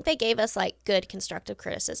us. I think they gave us, like, good constructive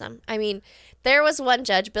criticism. I mean, there was one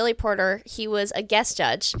judge, Billy Porter. He was a guest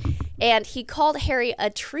judge, and he called Harry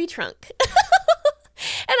a tree trunk.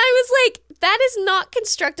 And I was like, that is not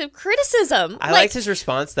constructive criticism. I liked his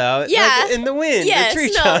response, though. Yeah. Like, in the wind. Yes, the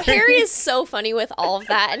tree trunk. Harry is so funny with all of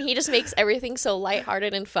that, and he just makes everything so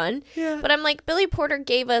lighthearted and fun. Yeah. But I'm like, Billy Porter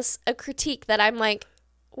gave us a critique that I'm like,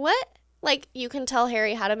 what? like, you can tell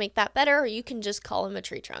Harry how to make that better, or you can just call him a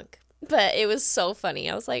tree trunk. But it was so funny.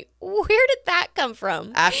 I was like, where did that come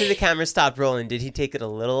from? After the camera stopped rolling, did he take it a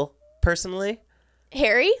little personally?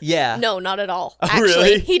 Harry? Yeah. No, not at all. Oh, Actually,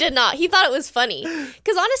 really? He did not. He thought it was funny.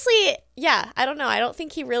 Because honestly, yeah, I don't know. I don't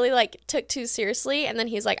think he really, like, took too seriously. And then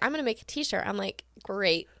he's like, I'm going to make a t-shirt. I'm like,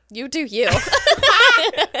 great. You do you.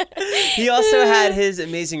 He also had his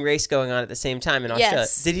amazing race going on at the same time in Australia.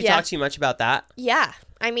 Yes. Did he talk to you much about that? Yeah.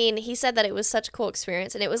 I mean, he said that it was such a cool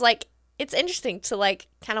experience. And it was like, it's interesting to, like,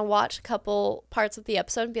 kind of watch a couple parts of the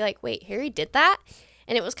episode and be like, wait, Harry did that?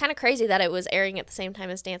 And it was kind of crazy that it was airing at the same time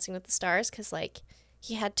as Dancing with the Stars, because, like,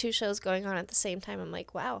 he had 2 shows going on at the same time. I'm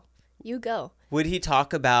like, wow, you go. Would he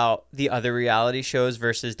talk about the other reality shows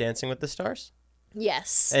versus Dancing with the Stars?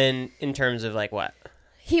 Yes. And in terms of, like, what?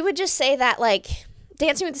 He would just say that, like,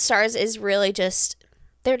 Dancing with the Stars is really just,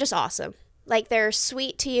 they're just awesome. Like, they're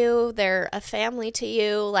sweet to you. They're a family to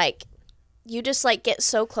you. Like, you just, like, get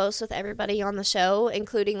so close with everybody on the show,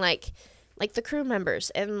 including, like the crew members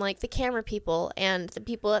and, like, the camera people and the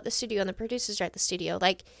people at the studio and the producers are at the studio.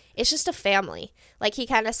 Like, it's just a family. Like, he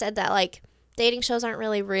kind of said that, like, dating shows aren't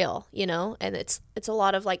really real, you know, and it's a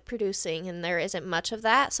lot of, like, producing, and there isn't much of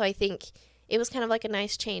that. So I think it was kind of like a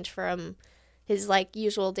nice change from his, like,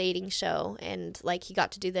 usual dating show, and, like, he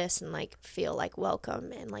got to do this and, like, feel, like,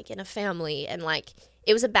 welcome and, like, in a family, and, like,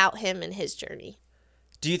 it was about him and his journey.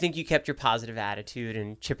 Do you think you kept your positive attitude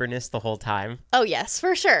and chipperness the whole time? Oh, yes,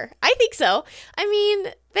 for sure. I think so. I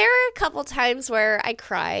mean, there are a couple times where I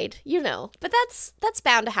cried, you know, but that's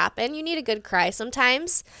bound to happen. You need a good cry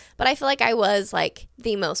sometimes. But I feel like I was, like,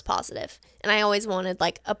 the most positive. And I always wanted,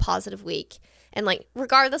 like, a positive week. And, like,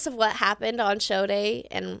 regardless of what happened on show day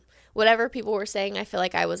and whatever people were saying, I feel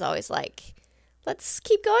like I was always like, let's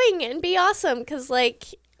keep going and be awesome, because,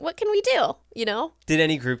 like, what can we do, you know? Did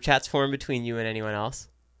any group chats form between you and anyone else?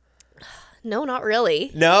 No, not really.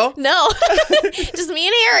 No? No. Just me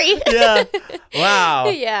and Harry. Yeah. Wow.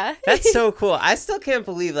 Yeah. That's so cool. I still can't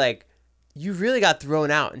believe, like, you really got thrown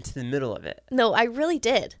out into the middle of it. No, I really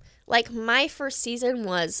did. Like, my first season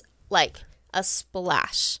was, like, a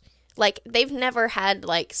splash. Like, they've never had,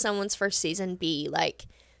 like, someone's first season be, like,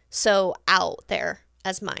 so out there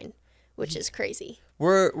as mine, which is crazy.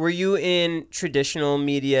 Were you in traditional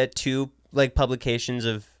media too, like publications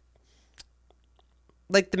of,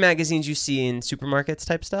 like, the magazines you see in supermarkets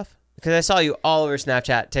type stuff? Because I saw you all over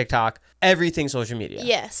Snapchat, TikTok, everything social media.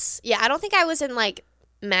 Yes. Yeah, I don't think I was in, like,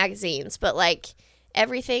 magazines, but, like,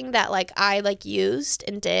 everything that, like, I, like, used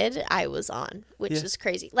and did, I was on, which is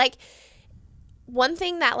crazy. Like, one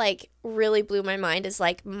thing that, like, really blew my mind is,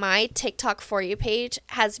 like, my TikTok For You page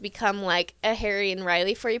has become, like, a Harry and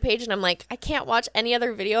Rylee For You page, and I'm like, I can't watch any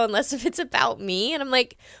other video unless if it's about me, and I'm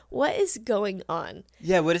like, what is going on?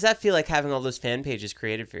 Yeah, what does that feel like, having all those fan pages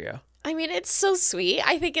created for you? I mean, it's so sweet.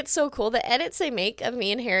 I think it's so cool. The edits they make of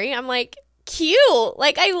me and Harry, I'm like, cute.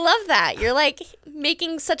 Like, I love that. You're, like,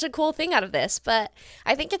 making such a cool thing out of this, but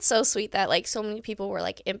I think it's so sweet that, like, so many people were,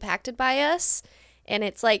 like, impacted by us, and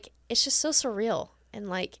it's, like, it's just so surreal. And,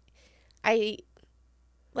 like,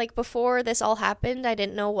 before this all happened, I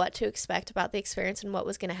didn't know what to expect about the experience and what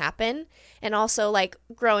was going to happen. And also, like,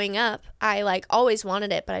 growing up, I, like, always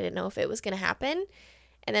wanted it, but I didn't know if it was going to happen.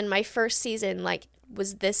 And then my first season, like,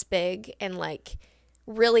 was this big and, like,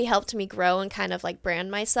 really helped me grow and kind of, like, brand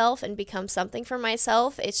myself and become something for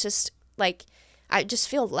myself. It's just, like, I just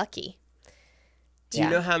feel lucky. Do you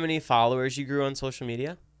know how many followers you grew on social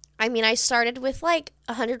media? I mean, I started with, like,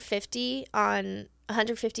 150K on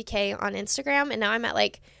Instagram, and now I'm at,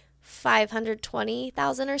 like,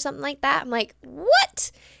 520,000 or something like that. I'm like,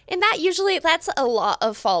 what? And that's a lot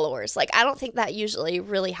of followers. Like, I don't think that usually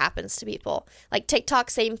really happens to people. Like,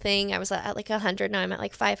 TikTok, same thing. I was at like 100, now I'm at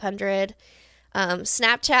like 500.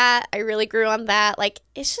 Snapchat, I really grew on that. Like,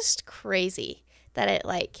 it's just crazy that it,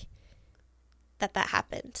 like, that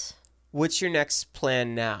happened. What's your next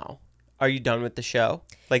plan now? Are you done with the show?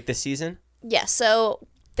 Like, this season? Yeah, so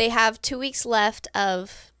they have 2 weeks left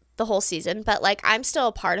of the whole season, but, like, I'm still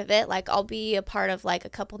a part of it. Like, I'll be a part of, like, a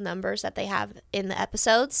couple numbers that they have in the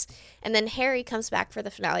episodes, and then Harry comes back for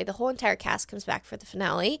the finale. The whole entire cast comes back for the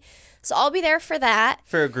finale, so I'll be there for that.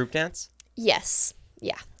 For a group dance? Yes.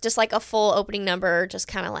 Yeah, just, like, a full opening number, just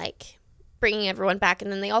kind of, like, bringing everyone back,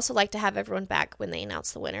 and then they also like to have everyone back when they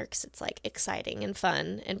announce the winner, because it's, like, exciting and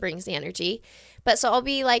fun and brings the energy. But so I'll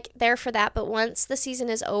be, like, there for that, but once the season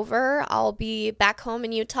is over, I'll be back home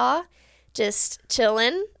in Utah, just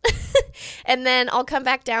chilling, and then I'll come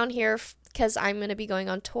back down here because I'm going to be going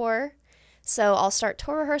on tour. So I'll start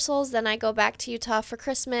tour rehearsals, then I go back to Utah for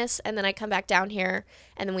Christmas, and then I come back down here,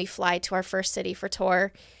 and then we fly to our first city for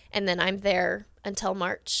tour, and then I'm there until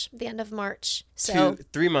March, the end of March. So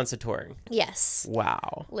 3 months of touring. Yes.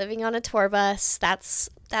 Wow. Living on a tour bus. That's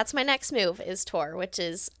my next move is tour, which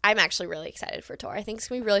is, I'm actually really excited for tour. I think it's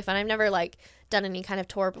going to be really fun. I've never like done any kind of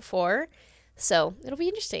tour before. So it'll be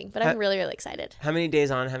interesting, but I'm really, really excited. How many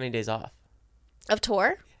days on, how many days off? Of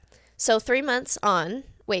tour? So 3 months on.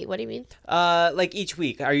 Wait, what do you mean? Like each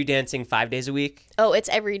week. Are you dancing 5 days a week? Oh, it's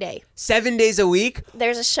every day. 7 days a week?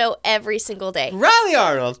 There's a show every single day. Rylee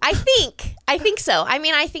Arnold. I think so. I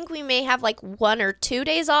mean, I think we may have like 1 or 2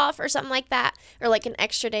 days off or something like that, or like an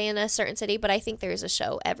extra day in a certain city, but I think there's a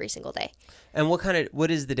show every single day. And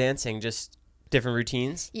what is the dancing? Just different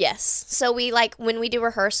routines? Yes. So we like, when we do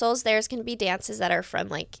rehearsals, there's going to be dances that are from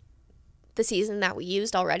like the season that we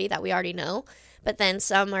used already, that we already know. But then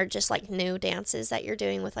some are just like new dances that you're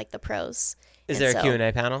doing with like the pros. Is there a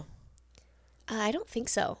Q&A panel? I don't think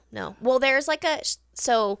so. No. Well, there's like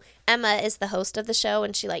so Emma is the host of the show,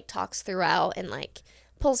 and she like talks throughout and like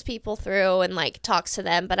pulls people through and like talks to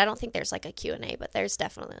them. But I don't think there's like a Q&A, but there's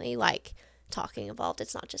definitely like talking involved.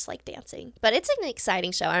 It's not just like dancing, but it's an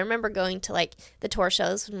exciting show. I remember going to like the tour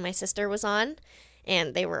shows when my sister was on,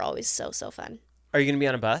 and they were always so fun. Are you going to be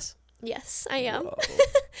on a bus? Yes, I am.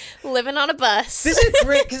 Living on a bus. This is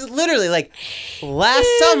great because literally, like, last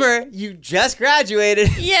summer, you just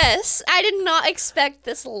graduated. Yes, I did not expect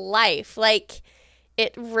this life. Like,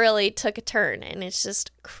 it really took a turn, and it's just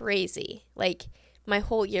crazy. Like, my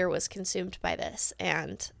whole year was consumed by this,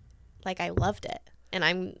 and, like, I loved it. And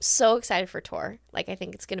I'm so excited for tour. Like, I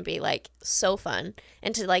think it's going to be, like, so fun.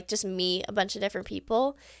 And to, like, just meet a bunch of different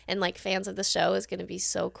people and, like, fans of the show is going to be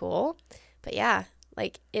so cool. But, yeah.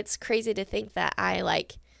 Like, it's crazy to think that I,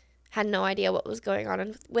 like, had no idea what was going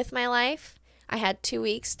on with my life. I had 2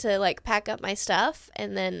 weeks to, like, pack up my stuff,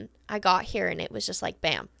 and then I got here, and it was just like,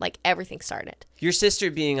 bam, like, everything started. Your sister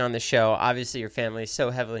being on the show, obviously your family is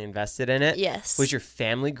so heavily invested in it. Yes. Was your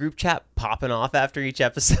family group chat popping off after each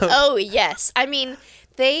episode? Oh, yes. I mean,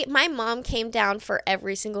 my mom came down for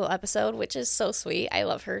every single episode, which is so sweet. I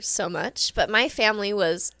love her so much. But my family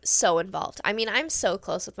was so involved. I mean, I'm so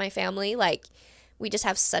close with my family. Like, we just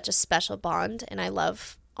have such a special bond, and I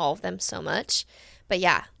love all of them so much. But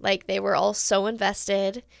yeah, like, they were all so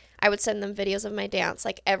invested. I would send them videos of my dance,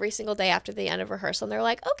 like, every single day after the end of rehearsal, and they're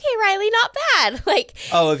like, okay, Rylee, not bad. Like,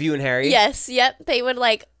 oh, of you and Harry? Yes, yep. They would,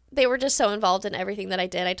 like, they were just so involved in everything that I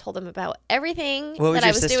did. I told them about everything that I was doing. What would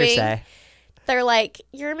your sister say? They're like,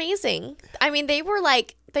 you're amazing. I mean, they were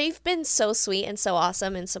like, they've been so sweet and so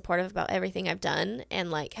awesome and supportive about everything I've done,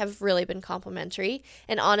 and like have really been complimentary.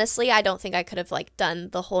 And honestly, I don't think I could have like done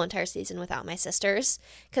the whole entire season without my sisters,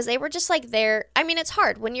 because they were just like there. I mean, it's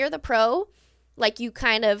hard when you're the pro, like, you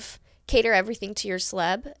kind of cater everything to your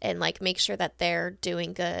celeb and like make sure that they're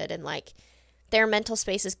doing good and like their mental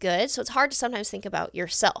space is good. So it's hard to sometimes think about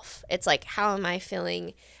yourself. It's like, how am I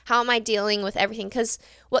feeling? How am I dealing with everything? Because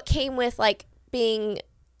what came with like being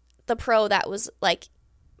the pro that was like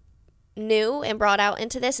new and brought out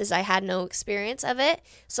into this is I had no experience of it.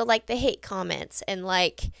 So like the hate comments and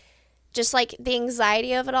like just like the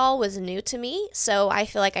anxiety of it all was new to me. So I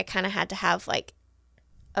feel like I kind of had to have like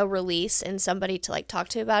a release and somebody to like talk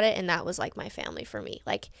to about it, and that was like my family for me.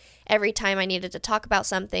 Like every time I needed to talk about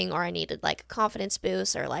something, or I needed like a confidence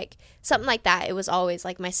boost or like something like that, it was always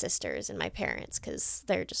like my sisters and my parents, because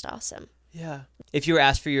they're just awesome. Yeah. If you were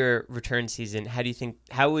asked for your return season,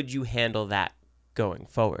 how would you handle that going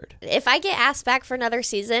forward? If I get asked back for another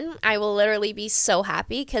season, I will literally be so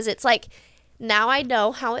happy, because it's like, now I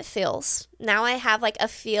know how it feels. Now I have like a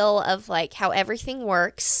feel of like how everything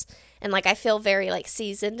works, and like I feel very like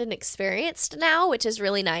seasoned and experienced now, which is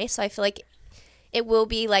really nice. So I feel like it will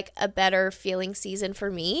be like a better feeling season for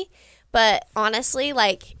me. But honestly,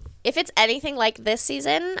 like if it's anything like this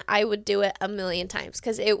season, I would do it 1,000,000 times,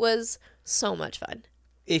 because it was so much fun.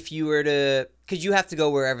 If you were to, because you have to go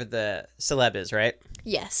wherever the celeb is, right?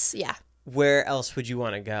 Yes, yeah. Where else would you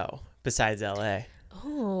want to go besides LA?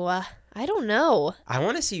 Oh, I don't know. I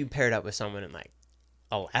want to see you paired up with someone in like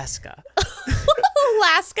Alaska.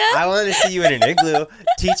 Alaska? I want to see you in an igloo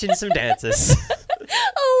teaching some dances.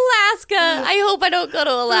 Alaska. I hope I don't go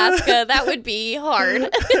to Alaska. That would be hard.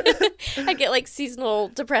 I'd get like seasonal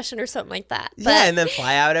depression or something like that. But, yeah, and then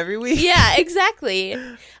fly out every week. Yeah, exactly.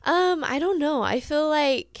 I don't know. I feel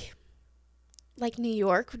like New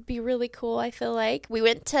York would be really cool. I feel like we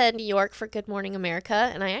went to New York for Good Morning America,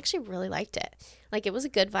 and I actually really liked it. Like, it was a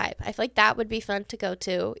good vibe. I feel like that would be fun to go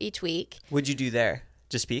to each week. What'd you do there?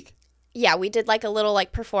 Just speak? Yeah, we did like a little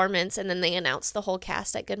like performance, and then they announced the whole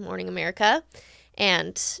cast at Good Morning America.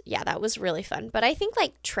 And yeah, that was really fun. But I think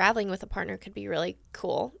like traveling with a partner could be really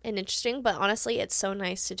cool and interesting. But honestly, it's so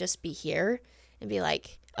nice to just be here and be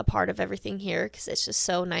like, a part of everything here because it's just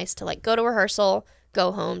so nice to like go to rehearsal,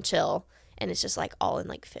 go home, chill, and it's just like all in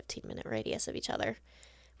like 15-minute radius of each other,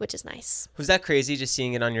 which is nice. Was that crazy just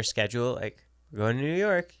seeing it on your schedule? Like, we're going to New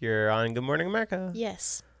York, you're on Good Morning America.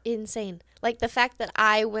 Yes, insane. Like the fact that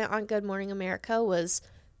I went on Good Morning America was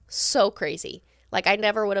so crazy. Like I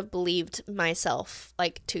never would have believed myself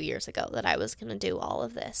like 2 years ago that I was going to do all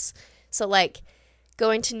of this. So like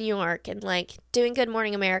going to New York and like doing Good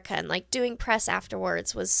Morning America and like doing press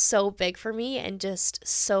afterwards was so big for me and just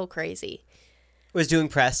so crazy. Was doing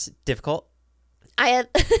press difficult? A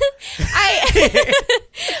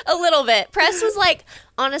little bit. Press was like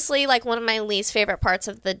honestly like one of my least favorite parts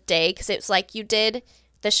of the day because it's like you did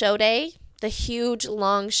the show day, the huge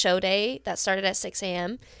long show day that started at 6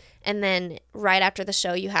 a.m. And then right after the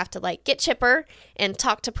show, you have to like get chipper and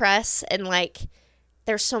talk to press. And like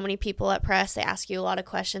there's so many people at press. They ask you a lot of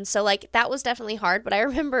questions. So like that was definitely hard. But I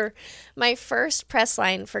remember my first press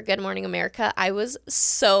line for Good Morning America, I was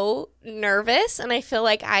so nervous. And I feel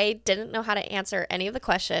like I didn't know how to answer any of the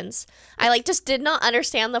questions. I like just did not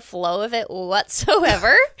understand the flow of it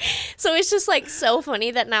whatsoever. So it's just like so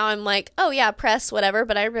funny that now I'm like, oh yeah, press, whatever.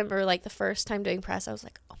 But I remember like the first time doing press, I was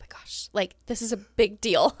like, like this is a big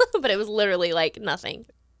deal. But it was literally like nothing.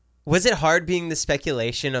 Was it hard being the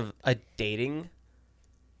speculation of a dating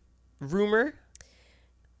rumor?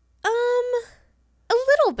 A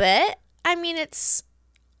little bit. I mean, it's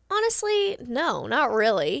honestly no, not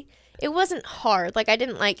really. It wasn't hard. Like I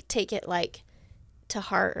didn't like take it like to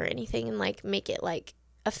heart or anything and like make it like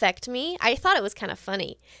affect me. I thought it was kind of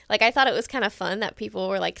funny. Like I thought it was kind of fun that people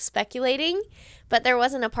were like speculating, but there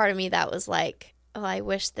wasn't a part of me that was like, oh, I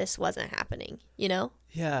wish this wasn't happening, you know?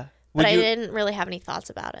 Yeah. But I didn't really have any thoughts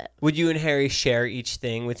about it. Would you and Harry share each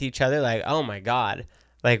thing with each other? Like, oh my God,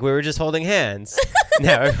 like we were just holding hands.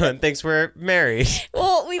 Now everyone thinks we're married.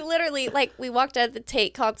 Well, we literally, like, we walked out of the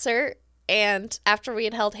Tate concert, and after we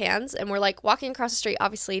had held hands, and we're, like, walking across the street,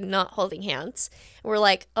 obviously not holding hands. And we're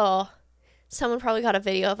like, oh, someone probably got a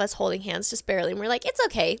video of us holding hands just barely. And we're like, it's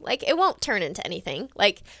okay. Like, it won't turn into anything.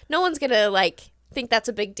 Like, no one's going to, like, think that's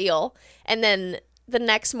a big deal. And then the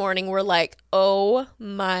next morning we're like, oh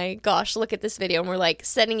my gosh, look at this video. And we're like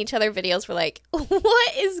sending each other videos. We're like,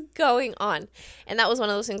 what is going on? And that was one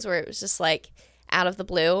of those things where it was just like out of the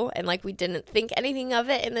blue and like we didn't think anything of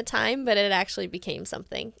it in the time, but it actually became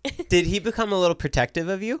something. Did he become a little protective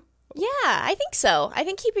of you? Yeah, I think so. I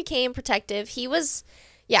think he became protective. He was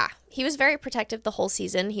very protective the whole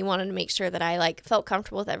season. He wanted to make sure that I like felt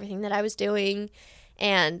comfortable with everything that I was doing.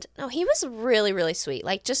 And no, he was really, really sweet.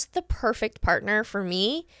 Like just the perfect partner for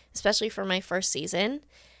me, especially for my first season.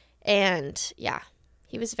 And yeah,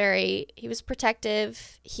 he was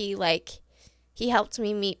protective. He helped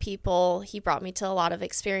me meet people. He brought me to a lot of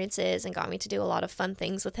experiences and got me to do a lot of fun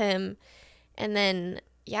things with him. And then,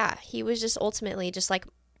 yeah, he was just ultimately just like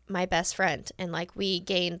my best friend. And like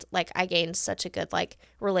I gained such a good like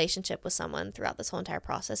relationship with someone throughout this whole entire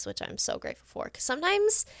process, which I'm so grateful for. Because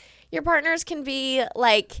sometimes your partners can be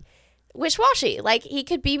like wish-washy. Like he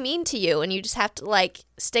could be mean to you and you just have to like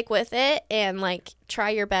stick with it and like try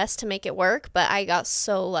your best to make it work. But I got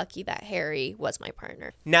so lucky that Harry was my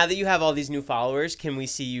partner. Now that you have all these new followers, can we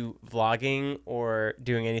see you vlogging or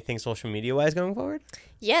doing anything social media wise going forward?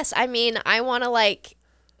 Yes. I mean, I want to like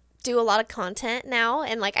do a lot of content now,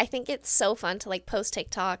 and like I think it's so fun to like post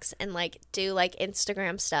TikToks and like do like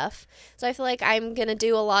Instagram stuff. So I feel like I'm gonna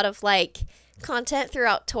do a lot of like content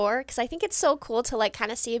throughout tour because I think it's so cool to like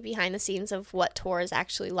kind of see behind the scenes of what tour is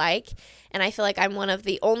actually like. And I feel like I'm one of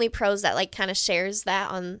the only pros that like kind of shares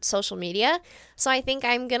that on social media. So I think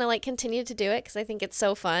I'm gonna like continue to do it because I think it's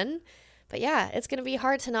so fun. But yeah, it's going to be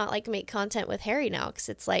hard to not like make content with Harry now because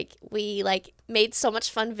it's like we like made so much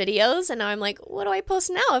fun videos and now I'm like, what do I post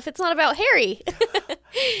now if it's not about Harry?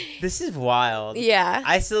 This is wild. Yeah.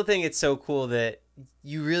 I still think it's so cool that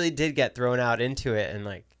you really did get thrown out into it and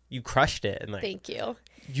like you crushed it. And like, thank you.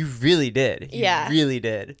 You really did. You really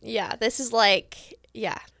did. Yeah. This is like,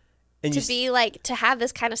 yeah. And to have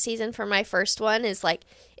this kind of season for my first one is like,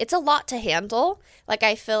 it's a lot to handle. Like,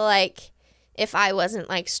 I feel like if I wasn't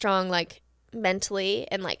like strong, like mentally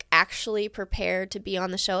and like actually prepared to be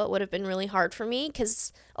on the show, it would have been really hard for me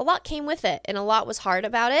because a lot came with it and a lot was hard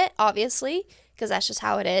about it, obviously, because that's just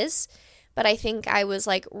how it is. But I think I was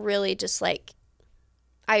like really just like,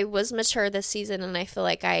 I was mature this season and I feel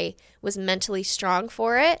like I was mentally strong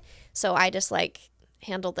for it. So I just like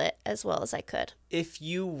handled it as well as I could. If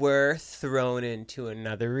you were thrown into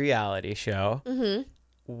another reality show,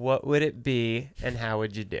 what would it be and how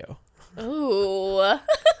would you do? Ooh.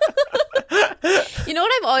 You know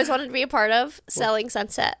what I've always wanted to be a part of? Selling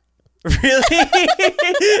Sunset. Really?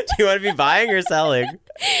 Do you want to be buying or selling?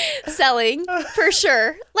 Selling, for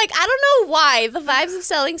sure. Like, I don't know why. The vibes of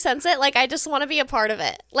selling Sunset, like, I just want to be a part of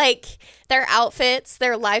it. Like, their outfits,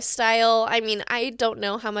 their lifestyle. I mean, I don't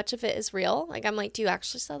know how much of it is real. Like, I'm like, do you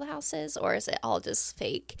actually sell the houses or is it all just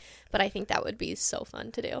fake? But I think that would be so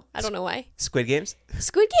fun to do. I don't know why. Squid Games?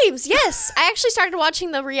 Squid Games, yes. I actually started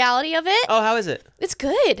watching the reality of it. Oh, how is it? It's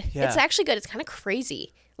good. Yeah. It's actually good. It's kind of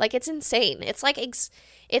crazy. Like, it's insane. It's like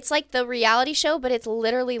it's like the reality show, but it's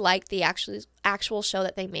literally like the actual show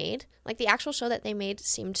that they made. Like, the actual show that they made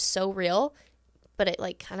seemed so real, but it,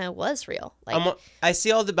 like, kind of was real. Like, I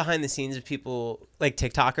see all the behind the scenes of people, like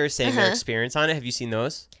TikTokers, saying their experience on it. Have you seen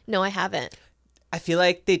those? No, I haven't. I feel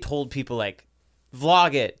like they told people, like,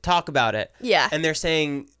 vlog it, talk about it. Yeah. And they're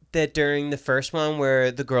saying that during the first one where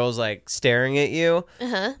the girl's, like, staring at you,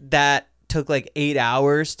 that took, like, 8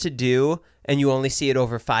 hours to do, and you only see it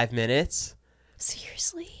over 5 minutes.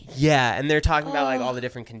 Seriously? Yeah, and they're talking about, like, all the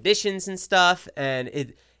different conditions and stuff, and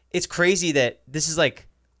it's crazy that this is, like,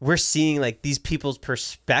 we're seeing, like, these people's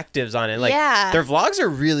perspectives on it. Like, their vlogs are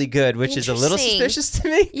really good, which is a little suspicious to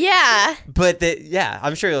me. Yeah. But,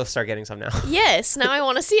 I'm sure you'll start getting some now. Yes, now I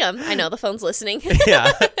want to see them. I know the phone's listening.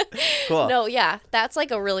 Yeah. Cool. No, yeah, that's, like,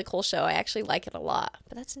 a really cool show. I actually like it a lot,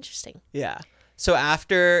 but that's interesting. Yeah. So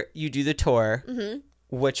after you do the tour,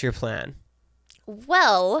 what's your plan?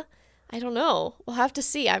 Well, I don't know. We'll have to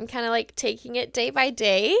see. I'm kind of like taking it day by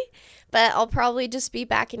day, but I'll probably just be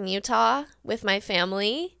back in Utah with my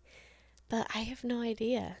family. But I have no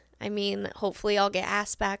idea. I mean, hopefully I'll get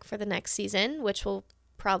asked back for the next season, which will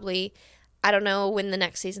probably, I don't know when the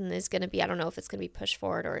next season is going to be. I don't know if it's going to be pushed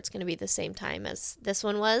forward or it's going to be the same time as this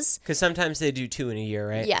one was. Because sometimes they do 2 in a year,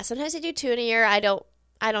 right? Yeah, sometimes they do 2 in a year. I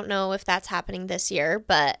don't know if that's happening this year,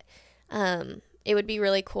 but it would be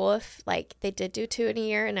really cool if, like, they did do 2 in a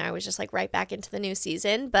year and I was just, like, right back into the new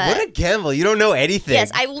season. But what a gamble. You don't know anything.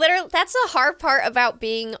 Yes, that's the hard part about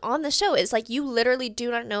being on the show is, like, you literally do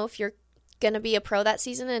not know if you're going to be a pro that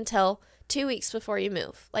season until 2 weeks before you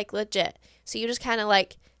move. Like, legit. So you just kind of,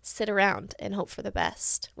 like, sit around and hope for the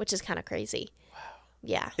best, which is kind of crazy. Wow.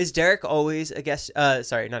 Yeah. Is Derek always a guest?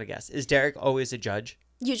 Sorry, not a guest. Is Derek always a judge?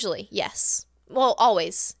 Usually, yes. Well,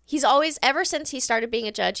 always. He's always, ever since he started being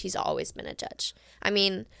a judge, he's always been a judge. I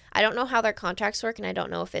mean, I don't know how their contracts work, and I don't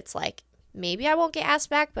know if it's like, maybe I won't get asked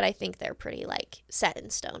back, but I think they're pretty, like, set in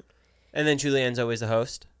stone. And then Julianne's always the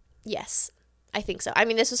host? Yes, I think so. I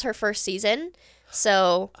mean, this was her first season,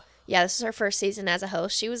 so, yeah, this is her first season as a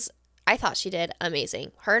host. I thought she did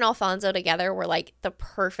amazing. Her and Alfonso together were, like, the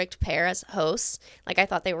perfect pair as hosts. Like, I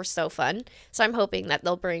thought they were so fun. So I'm hoping that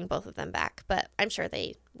they'll bring both of them back, but I'm sure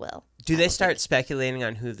they will. Do they start speculating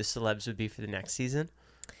on who the celebs would be for the next season?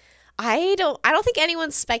 I don't think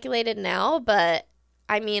anyone's speculated now, but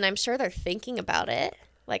I mean, I'm sure they're thinking about it.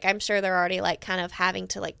 Like, I'm sure they're already, like, kind of having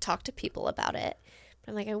to, like, talk to people about it.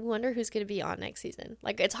 But I'm like, I wonder who's going to be on next season.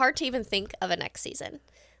 Like, it's hard to even think of a next season.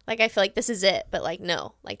 Like, I feel like this is it, but, like,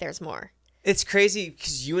 no, like, there's more. It's crazy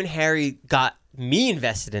because you and Harry got me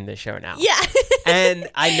invested in this show now. Yeah. And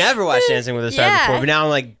I never watched Dancing with the Stars before, but now I'm,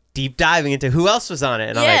 like, deep diving into who else was on it.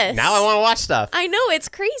 And I'm like, now I want to watch stuff. I know, it's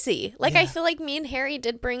crazy. Like, I feel like me and Harry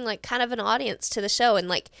did bring, like, kind of an audience to the show and,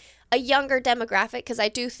 like, a younger demographic, because I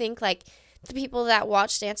do think, like, the people that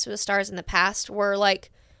watched Dance with the Stars in the past were, like,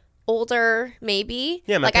 older, maybe.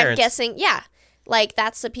 Yeah, my like, parents. I'm guessing, yeah. Like,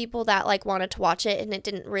 that's the people that, like, wanted to watch it, and it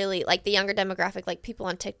didn't really, like, the younger demographic, like, people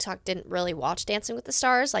on TikTok didn't really watch Dancing with the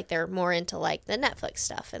Stars. Like, they're more into, like, the Netflix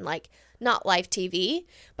stuff and, like, not live TV.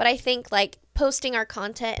 But I think, like, posting our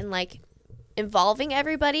content and, like, involving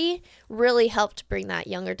everybody really helped bring that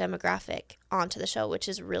younger demographic onto the show, which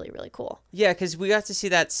is really, really cool. Yeah, because we got to see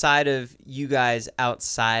that side of you guys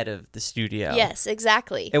outside of the studio. Yes,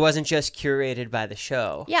 exactly. It wasn't just curated by the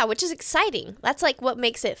show. Yeah, which is exciting. That's, like, what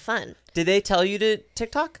makes it fun. Did they tell you to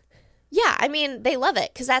TikTok? Yeah, I mean, they love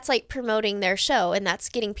it because that's, like, promoting their show and that's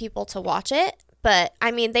getting people to watch it. But,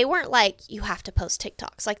 I mean, they weren't like, you have to post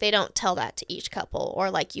TikToks. Like, they don't tell that to each couple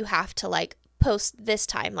or, like, you have to, like, post this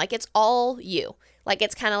time. Like, it's all you. Like,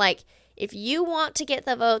 it's kind of like, if you want to get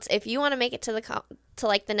the votes, if you want to make it to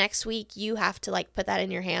the next week, you have to, like, put that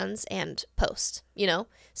in your hands and post, you know?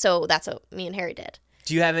 So that's what me and Harry did.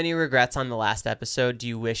 Do you have any regrets on the last episode? Do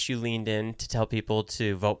you wish you leaned in to tell people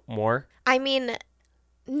to vote more? I mean,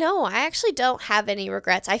 no, I actually don't have any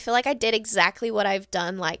regrets. I feel like I did exactly what I've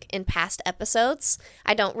done, like, in past episodes.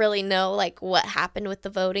 I don't really know, like, what happened with the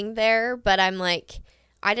voting there, but I'm like,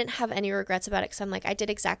 I didn't have any regrets about it because I'm like, I did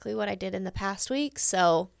exactly what I did in the past week.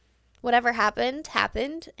 So whatever happened,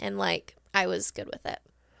 and, like, I was good with it.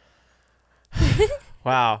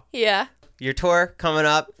 Wow. Yeah. Your tour coming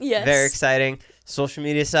up. Yes. Very exciting. Social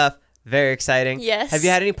media stuff. Very exciting. Yes. Have you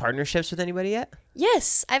had any partnerships with anybody yet?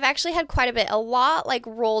 Yes, I've actually had quite a bit. A lot like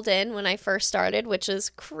rolled in when I first started, which is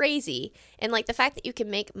crazy. And like the fact that you can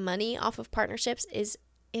make money off of partnerships is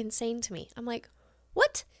insane to me. I'm like,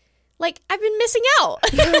 what? Like, I've been missing out.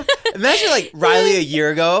 Imagine like Rylee a year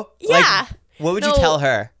ago. Yeah. Like, what would you tell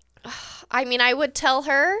her? I mean, I would tell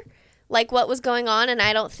her like what was going on, and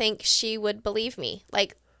I don't think she would believe me.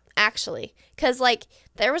 Like, actually, because like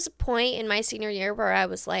there was a point in my senior year where I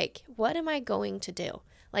was like, what am I going to do?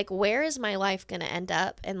 Like, where is my life going to end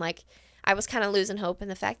up? And like, I was kind of losing hope in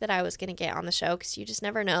the fact that I was going to get on the show, because you just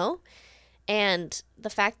never know. And the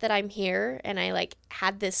fact that I'm here and I like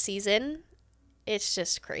had this season, it's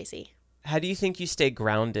just crazy. How do you think you stay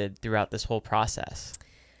grounded throughout this whole process?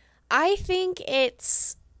 I think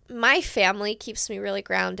it's my family keeps me really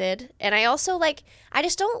grounded. And I also like, I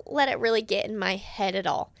just don't let it really get in my head at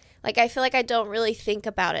all. Like, I feel like I don't really think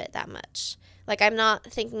about it that much. Like, I'm not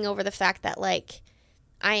thinking over the fact that like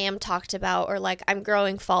I am talked about, or like I'm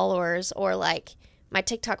growing followers, or like my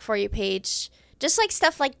TikTok For You page, just like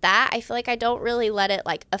stuff like that. I feel like I don't really let it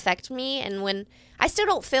like affect me. And when I still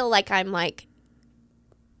don't feel like I'm like,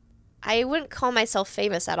 I wouldn't call myself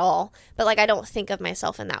famous at all, but like I don't think of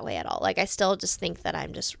myself in that way at all. Like, I still just think that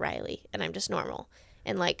I'm just Rylee and I'm just normal.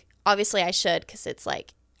 And like, obviously I should, because it's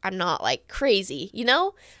like, I'm not like crazy, you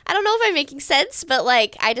know? I don't know if I'm making sense, but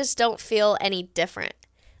like, I just don't feel any different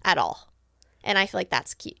at all. And I feel like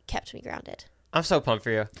that's kept me grounded. I'm so pumped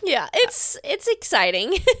for you. Yeah, it's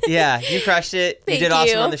exciting. Yeah, you crushed it. Thank you did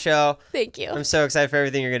awesome you. on the show. Thank you. I'm so excited for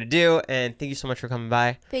everything you're going to do. And thank you so much for coming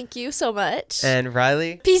by. Thank you so much. And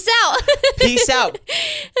Rylee, Peace out. peace out.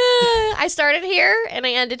 I started here and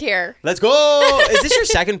I ended here. Let's go. Is this your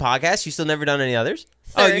second podcast? You still never done any others?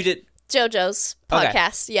 Third. Oh, you did. JoJo's Okay.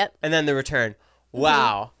 podcast. Yep. And then the return.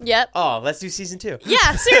 Wow. Yep. Oh, let's do season 2.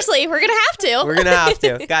 Yeah, seriously, we're going to have to. We're going to have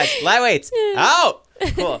to. Guys, lightweights out.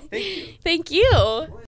 Cool. Thank you. Thank you.